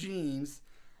stack of jeans.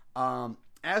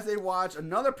 As they watch,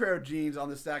 another pair of jeans on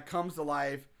the stack comes to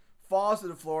life, falls to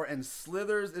the floor, and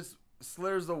slithers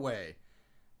away.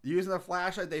 Using the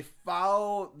flashlight, they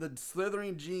follow the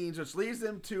slithering jeans, which leads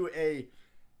them to a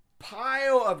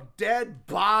pile of dead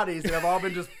bodies that have all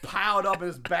been just piled up in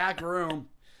this back room.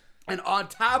 And on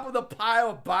top of the pile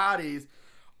of bodies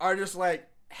are just like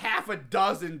half a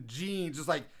dozen genes just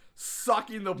like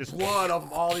sucking the blood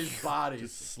of all these bodies.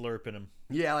 Just slurping them.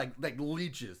 Yeah, like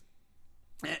leeches.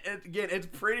 And again, it's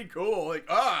pretty cool.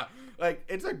 Like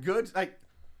it's a good like.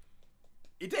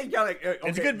 You take out like okay,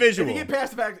 it's a good visual. If you get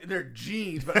past the fact that they're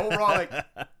genes, but overall, like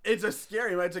it's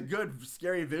a good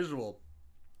scary visual.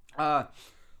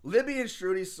 Libby and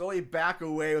Shruti slowly back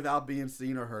away without being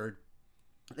seen or heard.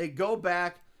 They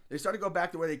start to go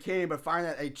back the way they came, but find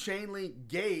that a chain link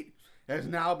gate has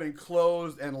now been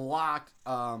closed and locked,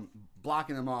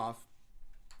 blocking them off.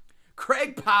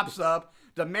 Craig pops up,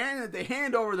 demanding that they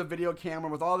hand over the video camera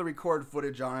with all the recorded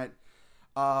footage on it.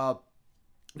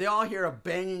 They all hear a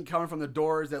banging coming from the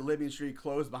doors that Libby and Shruti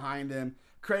closed behind them.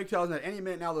 Craig tells them that any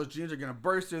minute now those genes are going to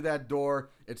burst through that door.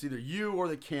 It's either you or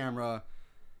the camera.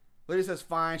 Libby says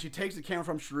fine. She takes the camera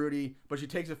from Shruti, but she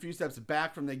takes a few steps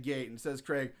back from the gate and says,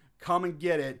 Craig, come and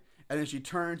get it. And then she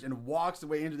turns and walks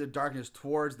away into the darkness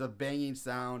towards the banging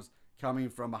sounds coming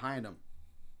from behind him.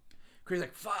 Craig's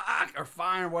like, fuck, or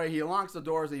fine, or what. He unlocks the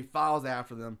doors and he follows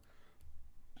after them.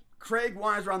 Craig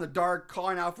wanders around the dark,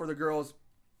 calling out for the girls,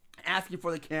 asking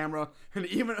for the camera, and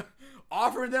even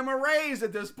offering them a raise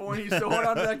at this point. He's still holding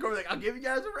on to that cord, like, I'll give you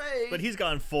guys a raise. But he's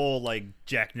gone full, like,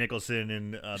 Jack Nicholson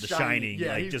in The Shining.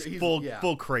 Yeah, like, just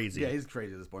full crazy. Yeah, he's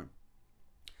crazy at this point.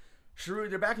 Shruti,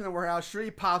 they're back in the warehouse.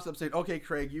 Shruti pops up saying, okay,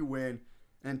 Craig, you win,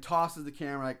 and tosses the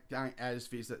camera like, down at his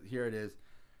feet. So here it is.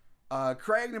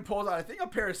 Craig then pulls out, I think, a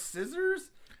pair of scissors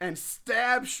and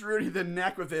stabs Shruti in the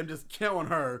neck with him, just killing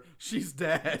her. She's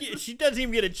dead. Yeah, she doesn't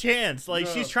even get a chance. Like,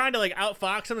 No. she's trying to, like,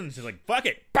 outfox him, and she's like, fuck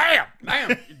it. Bam! Bam!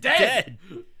 You're dead!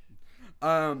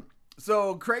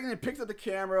 So Craig then picks up the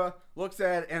camera, looks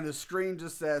at it, and the screen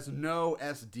just says, no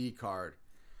SD card.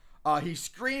 He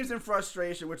screams in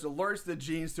frustration, which alerts the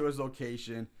genes to his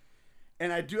location.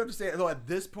 And I do have to say, though, at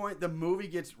this point, the movie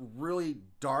gets really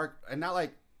dark, and not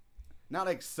like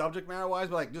subject matter wise,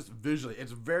 but like just visually,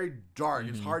 it's very dark.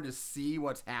 It's hard to see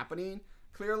what's happening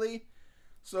clearly.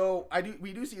 So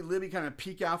we do see Libby kind of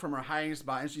peek out from her hiding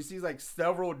spot, and she sees like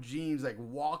several genes like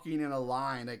walking in a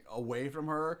line like away from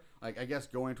her, like I guess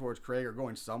going towards Craig or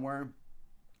going somewhere.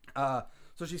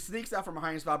 So she sneaks out from her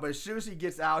hiding spot, but as soon as she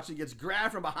gets out, she gets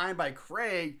grabbed from behind by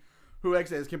Craig, who like I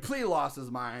said, has completely lost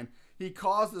his mind. He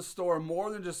calls the store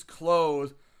more than just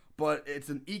clothes, but it's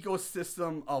an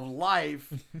ecosystem of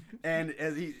life. And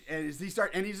he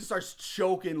just starts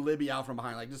choking Libby out from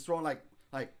behind, like just throwing like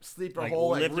sleeper Like,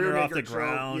 hole, like lifting her rear off naked the choke.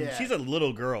 ground. Yeah. She's a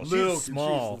little girl. She's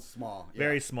small. Yeah.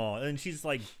 Very small. And she's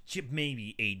like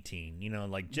maybe 18,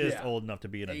 like just Yeah. old enough to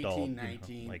be an 18, adult.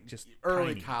 19, like just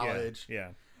early tiny. college. Yeah.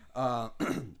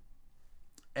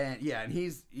 And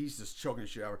he's just choking the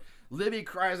shit out of her. Libby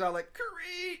cries out like,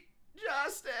 Kareet,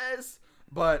 justice.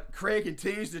 But Craig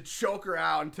continues to choke her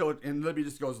out and Libby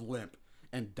just goes limp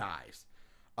and dies.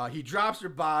 He drops her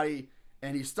body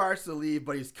and he starts to leave,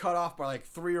 but he's cut off by like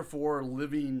 3 or 4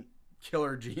 living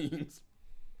killer genes.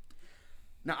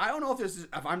 Now, I don't know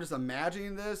if I'm just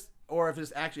imagining this or if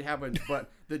this actually happened, but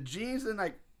the genes then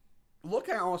like look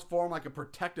kind of almost form like a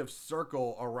protective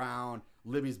circle around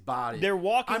Libby's body. They're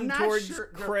walking towards sure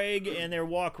Craig, and they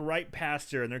walk right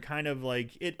past her, and they're kind of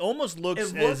like, it almost looks It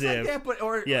as looks like if that, but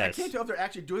yes. I can't tell if they're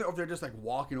actually doing it or if they're just like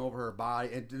walking over her body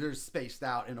and they're spaced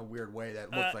out in a weird way that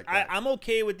looks like that. I'm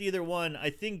okay with either one. I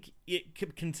think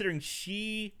considering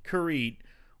Kareet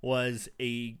was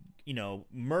a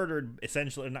murdered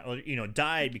essentially,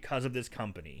 died because of this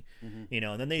company,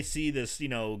 and then they see this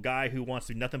guy who wants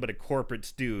to be nothing but a corporate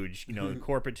stooge,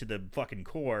 corporate to the fucking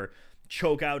core,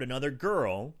 choke out another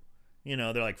girl.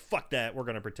 They're like, fuck that, we're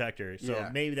gonna protect her. So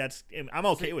maybe I'm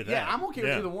okay with that. Yeah, I'm okay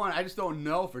with either one. I just don't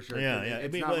know for sure. Yeah.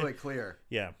 It's not really clear.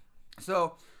 Yeah.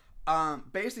 So,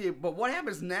 basically, but what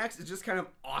happens next is just kind of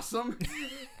awesome,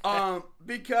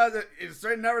 because it's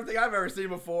another thing I've ever seen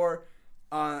before.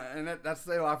 And that's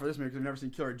saying a lot for this movie because I've never seen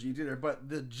Killer Genes either. But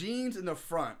the genes in the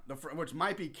front, which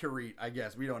might be Kareet, I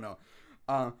guess. We don't know.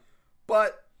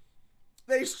 But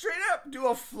they straight up do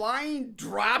a flying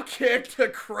drop kick to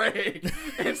Craig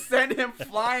and send him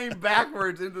flying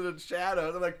backwards into the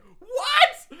shadows. I'm like,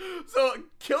 what? So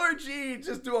Killer Genes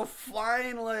just do a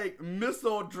flying like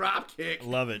missile drop kick.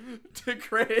 Love it. To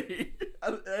Craig.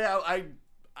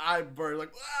 I burned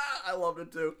like, I loved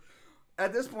it too.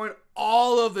 At this point,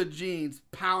 all of the genes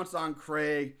pounce on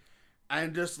Craig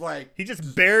and just like... He's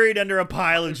just buried under a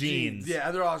pile of genes.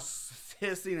 Yeah, they're all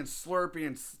hissing and slurping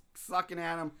and sucking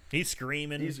at him. He's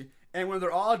screaming. And when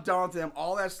they're all done with him,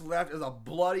 all that's left is a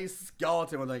bloody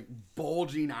skeleton with like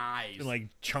bulging eyes and like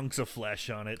chunks of flesh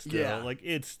on it. Still, Yeah. like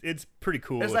it's pretty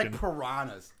cool. It's looking. like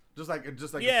piranhas, just like a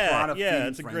Yeah, piranha yeah. feeding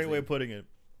It's a great frenzy. way of putting it.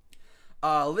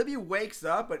 Libby wakes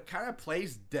up, but kind of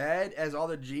plays dead as all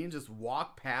the genes just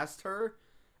walk past her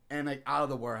and like out of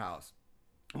the warehouse.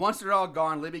 Once they're all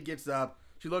gone, Libby gets up.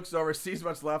 She looks over, sees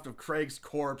what's left of Craig's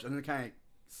corpse, and then kind of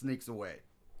sneaks away.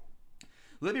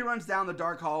 Libby runs down the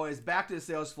dark hallways back to the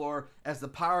sales floor as the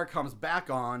power comes back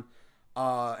on,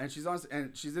 so now she's on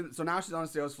the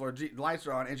sales floor. Lights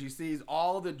are on, and she sees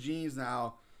all the genes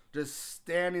now just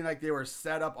standing like they were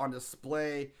set up on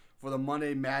display for the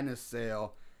Monday Madness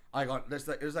sale.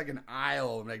 There's like an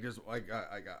aisle, like just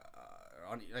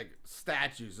like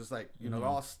statues, just like they're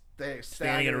all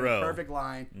standing in a row, perfect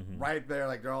line, right there,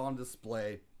 like they're all on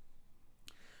display.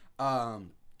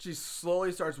 She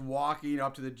slowly starts walking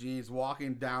up to the jeans,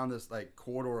 walking down this like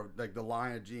corridor of like the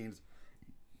line of jeans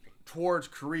towards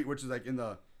Crete, which is like in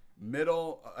the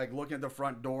middle, like looking at the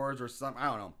front doors or something. I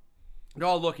don't know. They're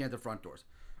all looking at the front doors,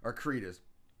 or Crete is.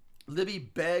 Libby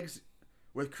begs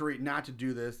with Crete not to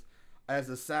do this, as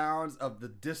the sounds of the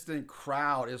distant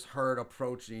crowd is heard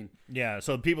approaching. Yeah,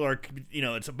 so people are,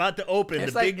 it's about to open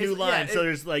It's the like- big new it's- line. yeah, So it-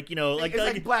 there's like, It's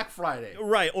like Black Friday.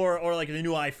 right, or like the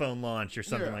new iPhone launch or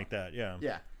something Yeah. like that. Yeah,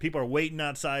 Yeah. People are waiting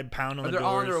outside, pounding on the They're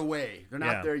doors. on their way. They're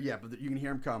not Yeah. there yet, but you can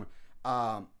hear them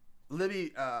coming.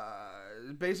 Libby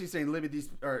basically saying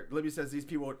Libby says these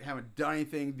people haven't done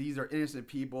anything. These are innocent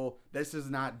people. This is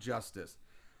not justice.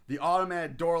 The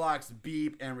automatic door locks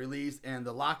beep and release, and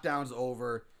the lockdown's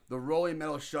over. The rolling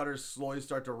metal shutters slowly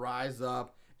start to rise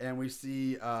up, and we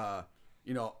see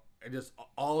just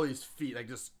all these feet, like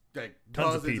just like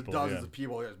Tons of dozens people, and dozens yeah. of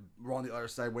people just on the other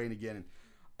side waiting to get in.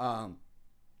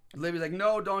 Libby's like,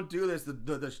 no, don't do this.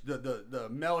 The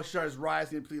metal shutters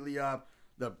rising completely up.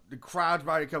 The crowd's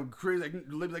about to come crazy.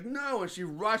 Libby's like, no, and she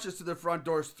rushes to the front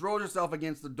doors, throws herself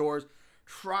against the doors,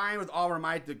 trying with all her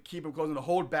might to keep them closed and to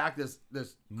hold back this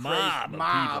Mob crazy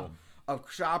of people.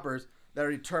 of shoppers that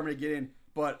are determined to get in.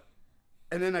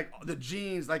 And then like the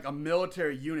jeans, like a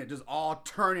military unit, just all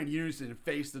turn in unison and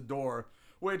face the door,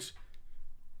 which.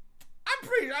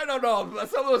 I don't know.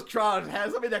 Some of those crowds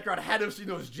some of that crowd had to have seen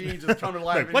those jeans just come to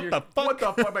life. Like, what the fuck? What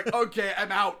the fuck? I'm like, okay,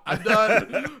 I'm out. I'm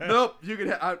done. Nope, you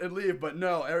can out and leave. But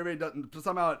no, everybody doesn't.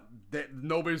 Somehow,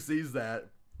 nobody sees that.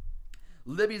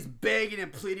 Libby's begging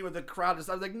and pleading with the crowd. I was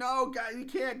like, no, guys, you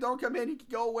can't. Don't come in. You can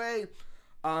go away.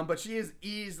 But she is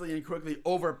easily and quickly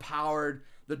overpowered.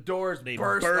 The doors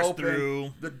burst open.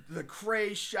 Through. The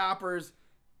crazed shoppers.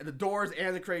 The doors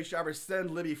and the crazy shoppers send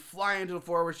Libby flying to the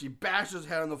floor, where she bashes her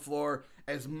head on the floor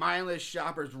as mindless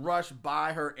shoppers rush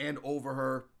by her and over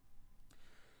her.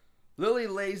 Lily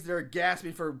lays there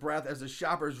gasping for breath as the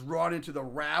shoppers run into the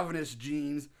ravenous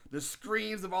jeans. The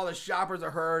screams of all the shoppers are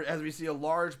heard as we see a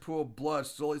large pool of blood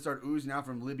slowly start oozing out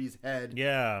from Libby's head.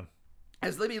 Yeah.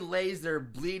 As Libby lays there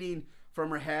bleeding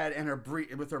from her head and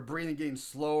with her breathing getting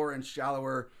slower and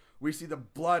shallower, we see the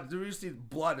blood. We see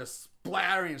blood just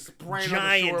splattering and spraying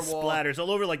Giant on the shore wall. splatters all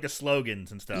over like the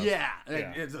slogans and stuff. Yeah,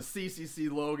 it's a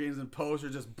CCC logos and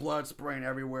posters, just blood spraying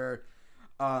everywhere.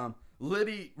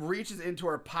 Libby reaches into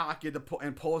her pocket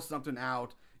and pulls something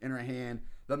out in her hand.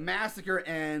 The massacre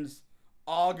ends.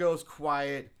 All goes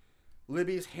quiet.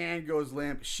 Libby's hand goes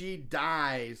limp. She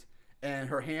dies, and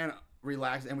her hand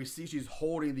relaxes, and we see she's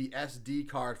holding the SD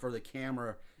card for the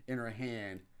camera in her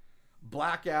hand.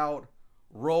 Blackout.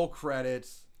 Roll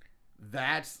credits.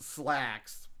 That's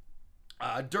Slacks.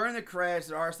 During the credits,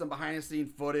 there are some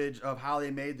behind-the-scenes footage of how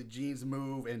they made the jeans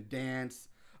move and dance,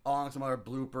 along with some other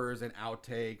bloopers and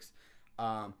outtakes.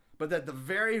 But at the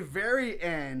very, very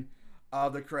end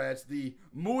of the credits, the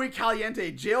Muy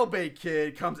Caliente jailbait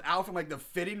kid comes out from like the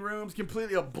fitting rooms,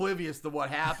 completely oblivious to what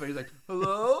happened. He's like,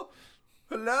 "Hello,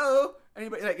 hello."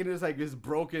 Anybody? Like, and it's like this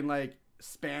broken like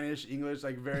Spanish, English,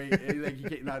 like very like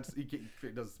he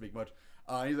doesn't speak much.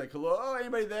 He's like, "Hello,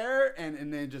 anybody there?"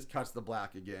 And then just cuts the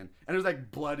black again. And there's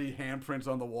like bloody handprints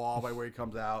on the wall by where he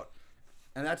comes out.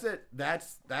 And that's it.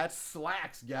 That's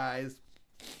Slacks, guys.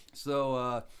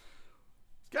 So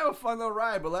it's kind of a fun little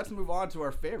ride, but let's move on to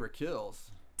our favorite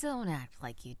kills. Don't act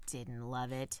like you didn't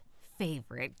love it.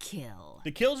 Favorite kill.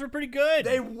 The kills were pretty good.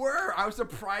 They were. I was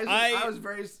surprised.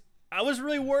 I was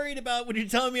really worried about when you're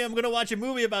telling me I'm going to watch a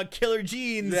movie about killer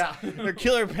jeans or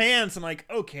killer pants. I'm like,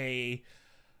 okay,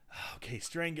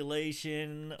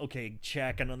 strangulation. Okay,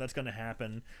 check. I know that's going to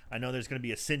happen. I know there's going to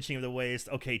be a cinching of the waist.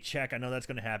 Okay, check. I know that's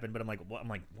going to happen. But I'm like,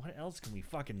 what else can we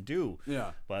fucking do?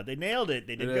 Yeah. But they nailed it.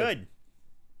 They did good.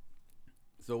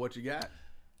 So what you got?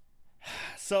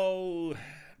 So,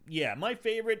 yeah, my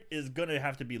favorite is going to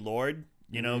have to be Lord.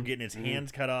 getting his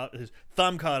hands cut off, his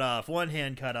thumb cut off, one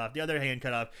hand cut off, the other hand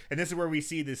cut off. And this is where we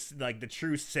see this, like, the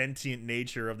true sentient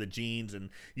nature of the jeans and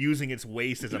using its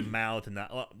waist as a mouth and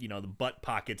the butt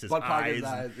pockets as eyes.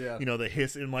 Yeah. The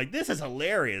hiss. And, like, this is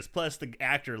hilarious. Plus, the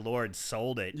actor Lord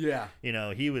sold it. Yeah.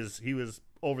 He was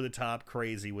over the top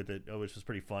crazy with it, which was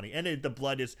pretty funny. And the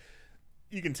blood is,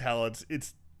 you can tell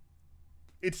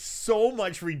it's so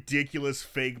much ridiculous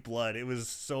fake blood. It was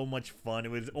so much fun.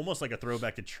 It was almost like a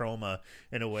throwback to Trauma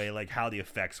in a way, like how the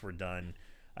effects were done.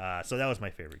 So that was my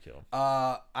favorite kill.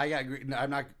 I agree.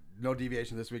 No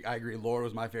deviation this week. I agree. Lord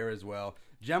was my favorite as well.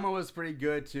 Gemma was pretty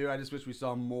good too. I just wish we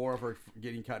saw more of her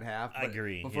getting cut in half. I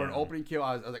agree. But for an opening kill,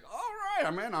 I was like, all right,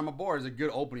 I'm aboard. It's a good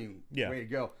opening way to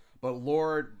go. But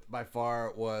Lord by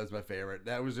far was my favorite.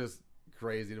 That was just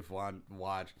crazy to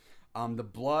watch. The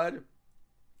blood.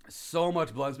 So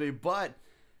much blood to me, but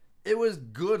it was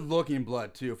good looking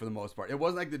blood too for the most part. It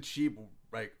wasn't like the cheap,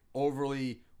 like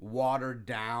overly watered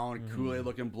down Kool-Aid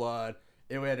looking blood.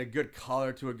 It had a good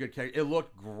color to a good character. It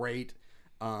looked great.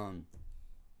 So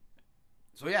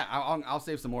yeah, I'll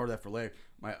save some more of that for later.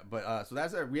 So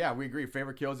that's it. Yeah, we agree.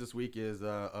 Favorite kills this week is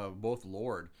both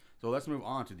Lord. So let's move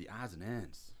on to the odds and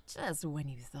ends. Just when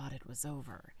you thought it was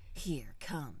over, here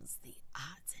comes the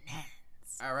odds and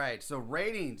ends. All right, so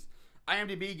ratings.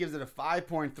 IMDb gives it a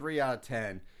 5.3 out of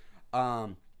 10.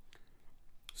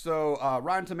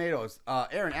 Rotten Tomatoes.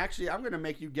 Aaron, actually, I'm going to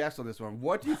make you guess on this one.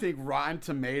 What do you think Rotten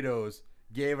Tomatoes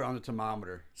gave it on the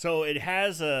thermometer? So it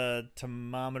has a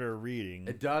thermometer reading.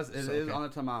 It does. It is on the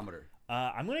thermometer.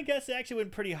 I'm going to guess it actually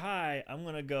went pretty high. I'm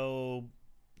going to go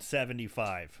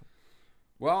 75.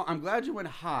 Well, I'm glad you went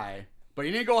high, but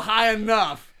you didn't go high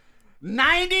enough.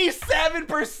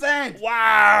 97%!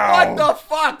 Wow! What the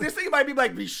fuck? This thing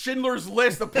might be Schindler's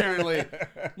List, apparently.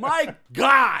 My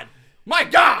God!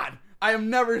 I have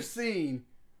never seen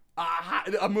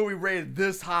a movie rated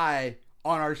this high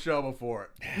on our show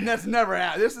before. And that's never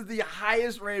happened. This is the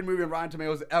highest rated movie on Rotten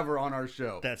Tomatoes ever on our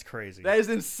show. That's crazy. That is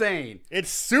insane.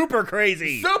 It's super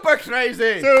crazy. Super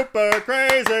crazy! Super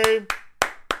crazy!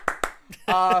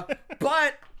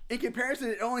 But in comparison,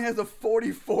 it only has a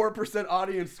 44%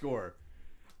 audience score.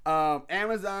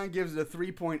 Amazon gives it a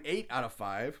 3.8 out of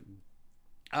 5.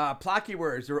 Plot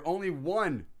keywords, there were only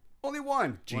one.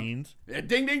 Jeans.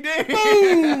 Ding, ding, ding.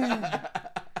 Boom!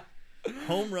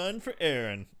 Home run for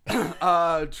Aaron.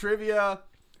 Trivia,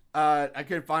 I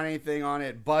couldn't find anything on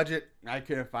it. Budget, I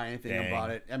couldn't find anything about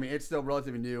it. I mean, it's still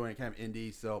relatively new and kind of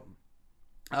indie, so...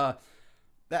 so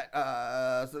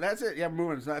that's it. Yeah,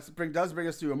 moving. So that does bring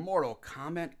us to Mortal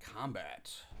Kombat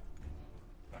Combat.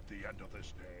 At the end of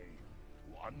this day,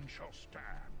 one shall stand,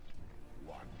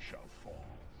 one shall fall.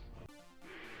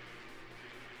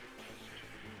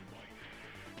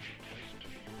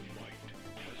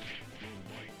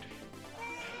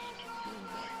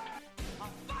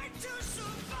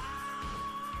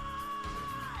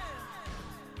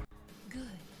 Good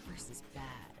versus bad.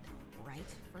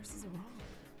 Right versus wrong.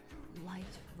 Light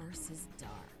versus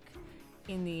dark.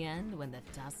 In the end, when the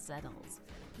dust settles,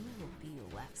 who will be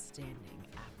left standing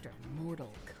after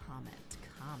Mortal Kombat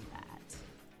Combat?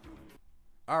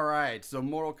 All right, so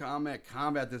Mortal Kombat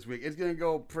Combat this week. It's going to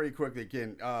go pretty quickly,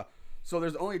 Ken. So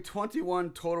there's only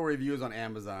 21 total reviews on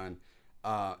Amazon.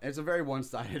 It's a very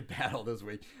one-sided battle this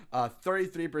week.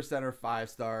 33% are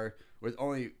 5-star, with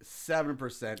only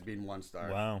 7% being 1-star.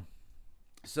 Wow.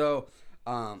 So,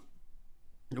 the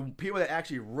people that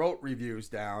actually wrote reviews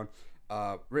down,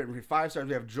 written for 5 stars,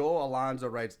 we have Joel Alonzo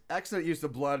writes, excellent use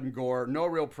of blood and gore, no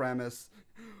real premise.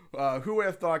 Who would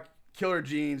have thought killer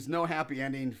jeans, no happy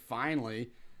ending,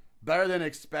 finally. Better than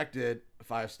expected,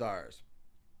 5 stars.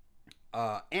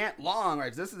 Ant Long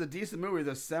writes, this is a decent movie with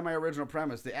a semi-original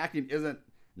premise. The acting isn't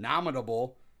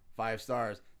nominable, 5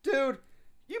 stars. Dude,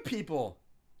 you people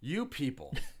need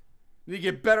to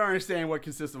get better understanding what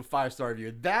consists of a 5-star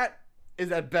review. That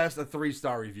is at best a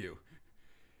 3-star review.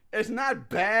 It's not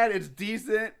bad, it's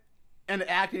decent, and the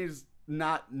acting is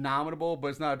not nominable, but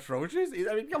it's not atrocious.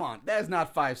 I mean, come on, that is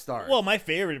not 5 stars. Well, my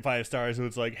favorite 5 stars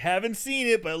was like, haven't seen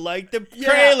it, but like the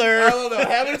trailer. I don't know,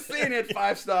 haven't seen it,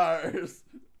 5 stars.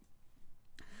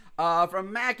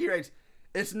 From Mackie writes,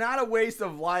 it's not a waste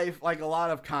of life like a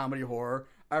lot of comedy horror.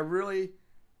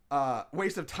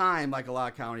 Waste of time like a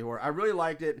lot of comedy horror. I really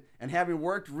liked it, and having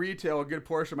worked retail a good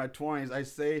portion of my 20s, I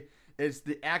say it's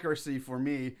the accuracy for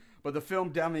me, but the film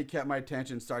definitely kept my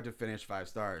attention start to finish, 5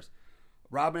 stars.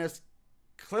 Robin S.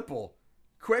 Klippel,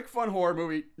 quick fun horror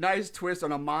movie, nice twist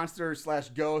on a monster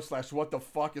 / ghost / what the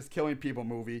fuck is killing people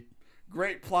movie.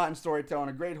 Great plot and storytelling,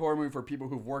 a great horror movie for people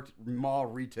who've worked mall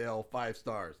retail, 5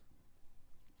 stars.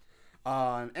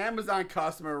 An Amazon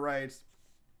customer writes,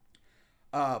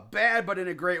 Bad, but in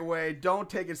a great way. Don't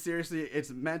take it seriously. It's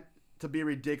meant to be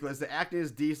ridiculous. The acting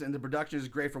is decent and the production is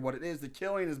great for what it is. The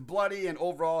killing is bloody, and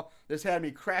overall, this had me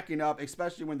cracking up,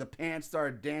 especially when the pants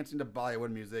started dancing to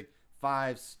Bollywood music.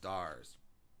 5 stars.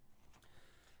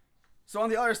 So on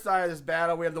the other side of this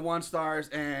battle, we have the 1 stars,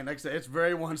 and like I said, it's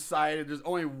very one-sided. There's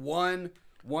only one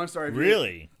star review.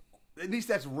 Really? At least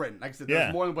that's written. Like I said,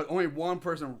 there's more than, but only one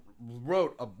person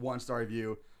wrote a 1-star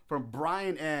review. From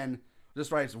Brian N.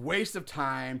 Just writes, waste of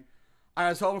time. I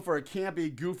was hoping for a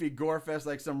campy, goofy gore fest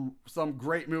like some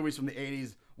great movies from the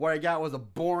 80s. What I got was a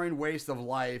boring waste of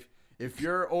life. If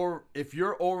you're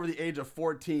over the age of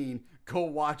 14, go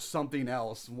watch something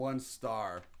else. 1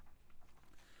 star.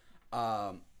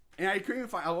 And I couldn't even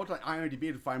find. I looked on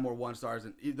IMDb to find more 1 stars,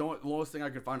 and the lowest thing I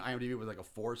could find on IMDb was like a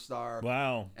 4 star.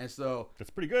 Wow. And so that's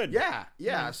pretty good.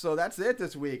 Yeah. So that's it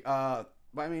this week. But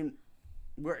I mean,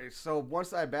 so 1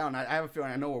 side battle. And I have a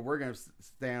feeling I know where we're gonna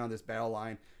stand on this battle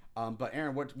line. But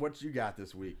Aaron, what you got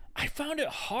this week? I found it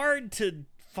hard to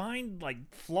find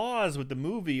like flaws with the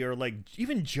movie or like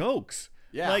even jokes.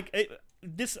 Yeah. Like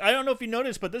this, I don't know if you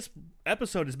noticed, but this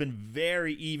episode has been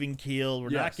very even keeled. We're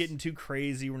not getting too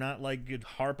crazy. We're not like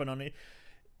harping on it.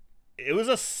 It was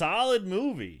a solid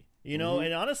movie, you know,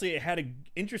 and honestly, it had an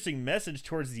interesting message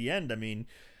towards the end. I mean,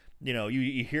 you know,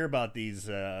 you hear about these,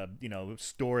 you know,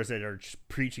 stores that are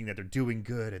preaching that they're doing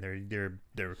good and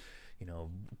they're you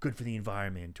know, good for the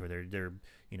environment, or they're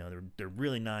you know, they're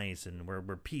really nice, and we're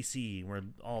PC,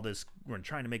 and we're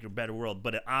trying to make a better world,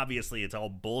 but obviously it's all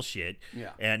bullshit. Yeah.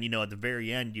 And you know, at the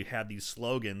very end, you have these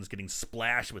slogans getting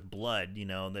splashed with blood. You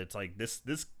know, that's like this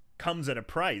comes at a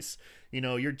price. You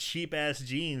know, your cheap ass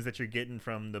jeans that you're getting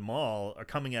from the mall are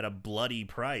coming at a bloody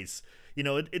price. You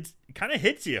know, it kind of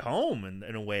hits you home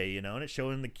in a way, you know, and it's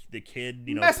showing the kid,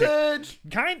 you know, message.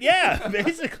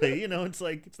 Basically, you know, it's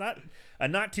like it's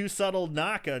not too subtle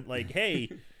knock on like, hey,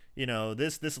 you know,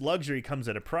 this luxury comes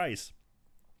at a price.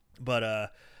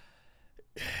 But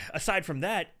aside from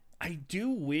that, I do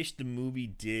wish the movie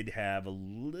did have a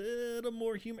little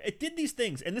more humor. It did these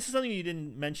things, and this is something you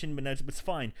didn't mention, but it's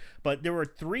fine. But there were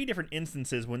 3 different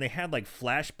instances when they had like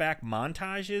flashback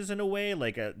montages in a way,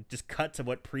 like just cuts of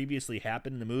what previously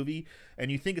happened in the movie, and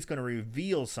you think it's going to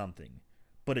reveal something,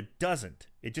 but it doesn't.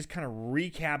 It just kind of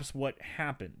recaps what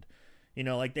happened. You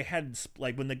know, like they had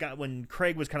like when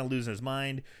Craig was kind of losing his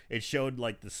mind, it showed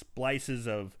like the splices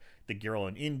of the girl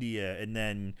in India, and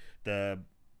then the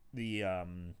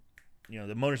you know,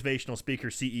 the motivational speaker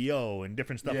CEO and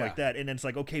different stuff like that. And then it's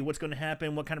like, okay, what's going to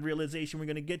happen? What kind of realization we're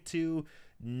going to get to?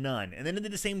 None. And then they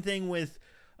did the same thing with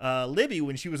Libby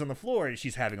when she was on the floor, and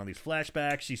she's having all these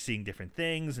flashbacks. She's seeing different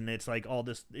things, and it's like all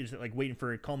this is like waiting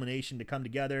for a culmination to come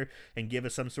together and give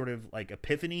us some sort of like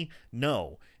epiphany.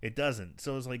 No, it doesn't.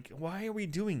 So it's like, why are we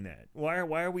doing that? Why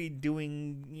are we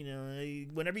doing, you know,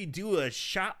 whenever you do a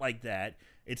shot like that,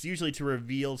 it's usually to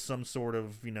reveal some sort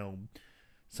of, you know,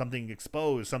 something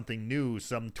exposed, something new,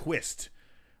 some twist.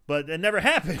 But it never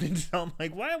happened. So I'm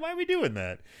like, why are we doing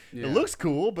that? Yeah. It looks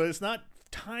cool, but it's not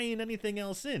tying anything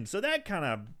else in. So that kind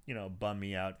of, you know, bummed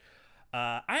me out.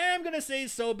 I am going to say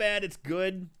So Bad It's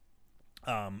Good.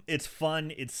 It's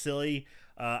fun. It's silly.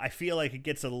 I feel like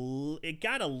it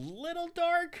got a little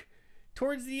dark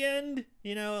towards the end.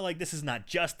 You know, like this is not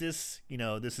justice. You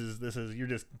know, this is you're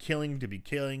just killing to be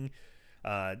killing.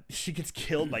 She gets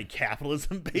killed by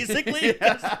capitalism, basically.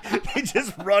 They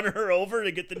just run her over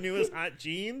to get the newest hot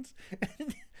jeans.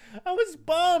 I was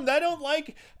bummed.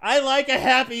 I like a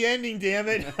happy ending, damn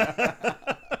it.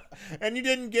 And you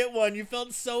didn't get one. You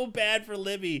felt so bad for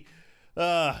Libby.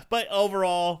 But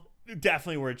overall,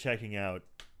 definitely worth checking out.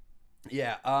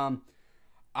 Yeah. I'm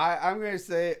going to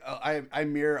say I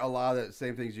mirror a lot of the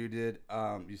same things you did.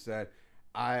 You said.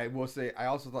 I will say I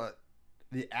also thought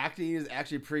the acting is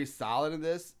actually pretty solid in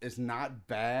this. It's not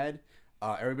bad.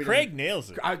 Craig nails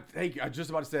it. I was just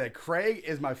about to say that. Craig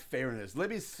is my favorite in this.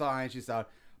 Libby's fine. She's solid.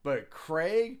 But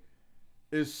Craig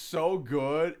is so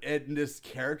good in this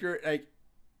character. Like,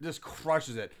 just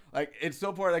crushes it. Like, it's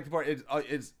so part. Like the part.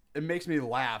 It makes me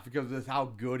laugh because of how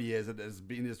good he is at this,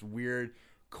 being this weird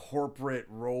corporate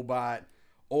robot,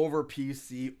 over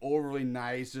PC, overly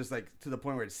nice, just like to the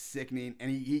point where it's sickening. And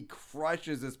he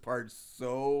crushes this part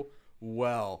so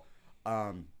well.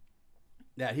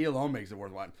 That he alone makes it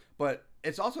worth watching. But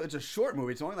it's a short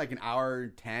movie. It's only like an hour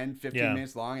 10, 15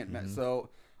 minutes long. So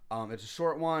it's a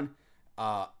short one.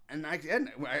 And I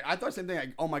thought the same thing.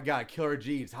 Like, oh my God, Killer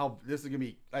Jeans. How this is gonna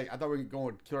be? Like, I thought we were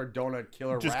going Killer Donut,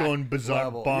 Killer just Rat going bizarre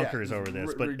level. bonkers over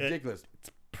this, but ridiculous. It's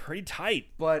pretty tight.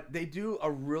 But they do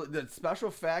the special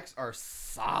effects are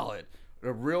solid.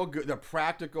 They're real good. They're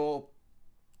practical.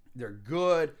 They're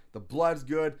good. The blood's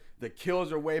good. The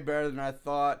kills are way better than I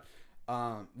thought.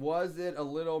 Was it a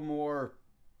little more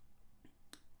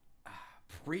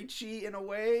preachy in a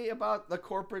way about the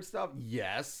corporate stuff?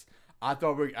 Yes. I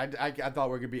thought I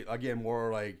thought we could be again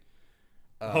more like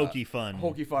hokey fun.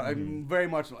 And very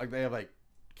much like they have like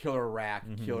killer rack,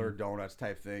 killer donuts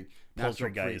type thing.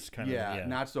 Poltergeist kind of. Yeah,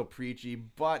 not so preachy.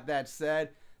 But that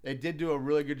said, they did do a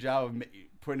really good job of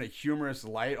putting a humorous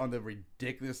light on the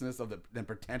ridiculousness of the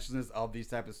pretentiousness of these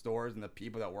type of stores and the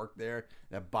people that work there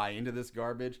that buy into this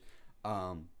garbage.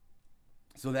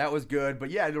 So that was good.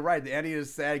 But yeah, you're right. The ending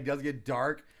is sad. It does get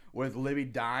dark with Libby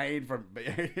dying from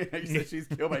she's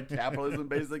killed by capitalism,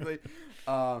 basically.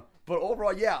 But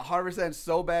overall, yeah, 100%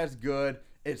 So Bad's good.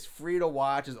 It's free to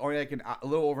watch. It's only like a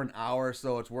little over an hour,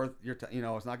 so it's worth your time.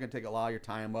 It's not going to take a lot of your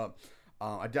time up.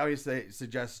 I definitely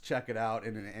suggest check it out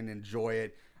and enjoy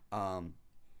it.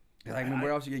 Where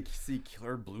else you can see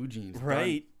Killer Blue Jeans?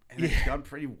 Right. And it's done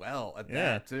pretty well at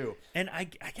that too. And I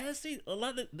gotta say, a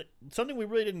lot of something we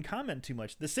really didn't comment too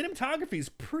much. The cinematography is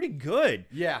pretty good.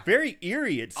 Yeah, very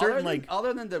eerie. It's certain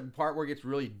other than the part where it gets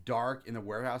really dark in the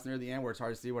warehouse near the end, where it's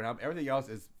hard to see what happened. Everything else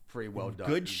is pretty well done.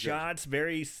 Good shots,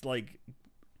 very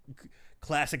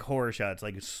classic horror shots,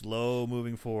 like slow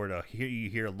moving forward. You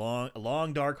hear a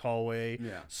long dark hallway.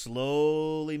 Yeah.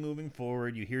 Slowly moving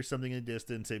forward. You hear something in the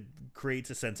distance. It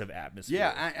creates a sense of atmosphere.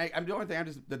 Yeah, I'm the only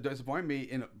thing that disappointed me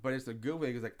but it's a good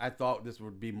way because I thought this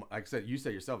would be, like I said, you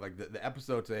said yourself, like the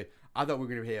episode today. I thought we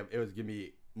were gonna have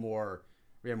more.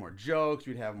 We had more jokes.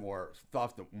 We'd have more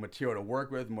stuff, material to work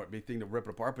with, more big thing to rip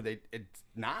it apart. But it's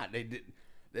not. They did.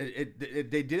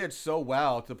 They did it so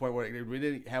well to the point where we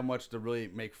didn't have much to really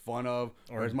make fun of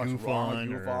or as much goof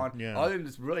on. Yeah. Other than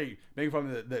just really making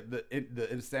fun of the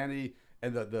insanity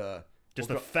and the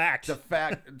facts,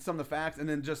 some of the facts, and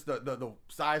then just the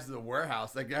size of the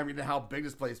warehouse. Like how big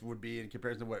this place would be in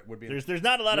comparison to what it would be. There's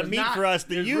not a lot of meat for us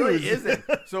to use. There really isn't.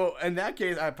 So in that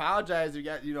case, I apologize. You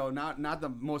got not the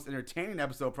most entertaining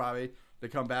episode probably to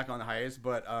come back on the highest,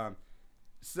 but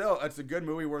still, it's a good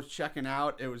movie worth checking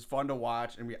out. It was fun to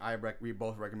watch, and we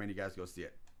both recommend you guys go see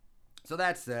it. So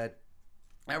that said,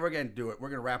 and we're gonna do it. We're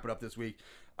gonna wrap it up this week.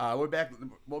 We're back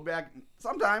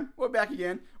sometime. We're back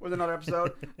again with another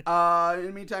episode. In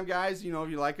the meantime, guys, if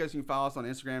you like us, you can follow us on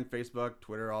Instagram, Facebook,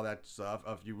 Twitter, all that stuff.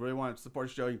 If you really want to support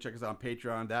the show, you can check us out on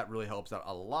Patreon. That really helps out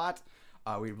a lot.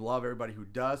 We love everybody who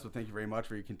does, so thank you very much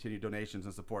for your continued donations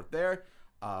and support there.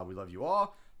 We love you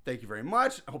all. Thank you very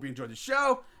much. I hope you enjoyed the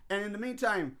show. And in the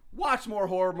meantime, watch more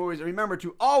horror movies. And remember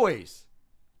to always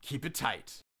keep it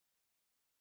tight.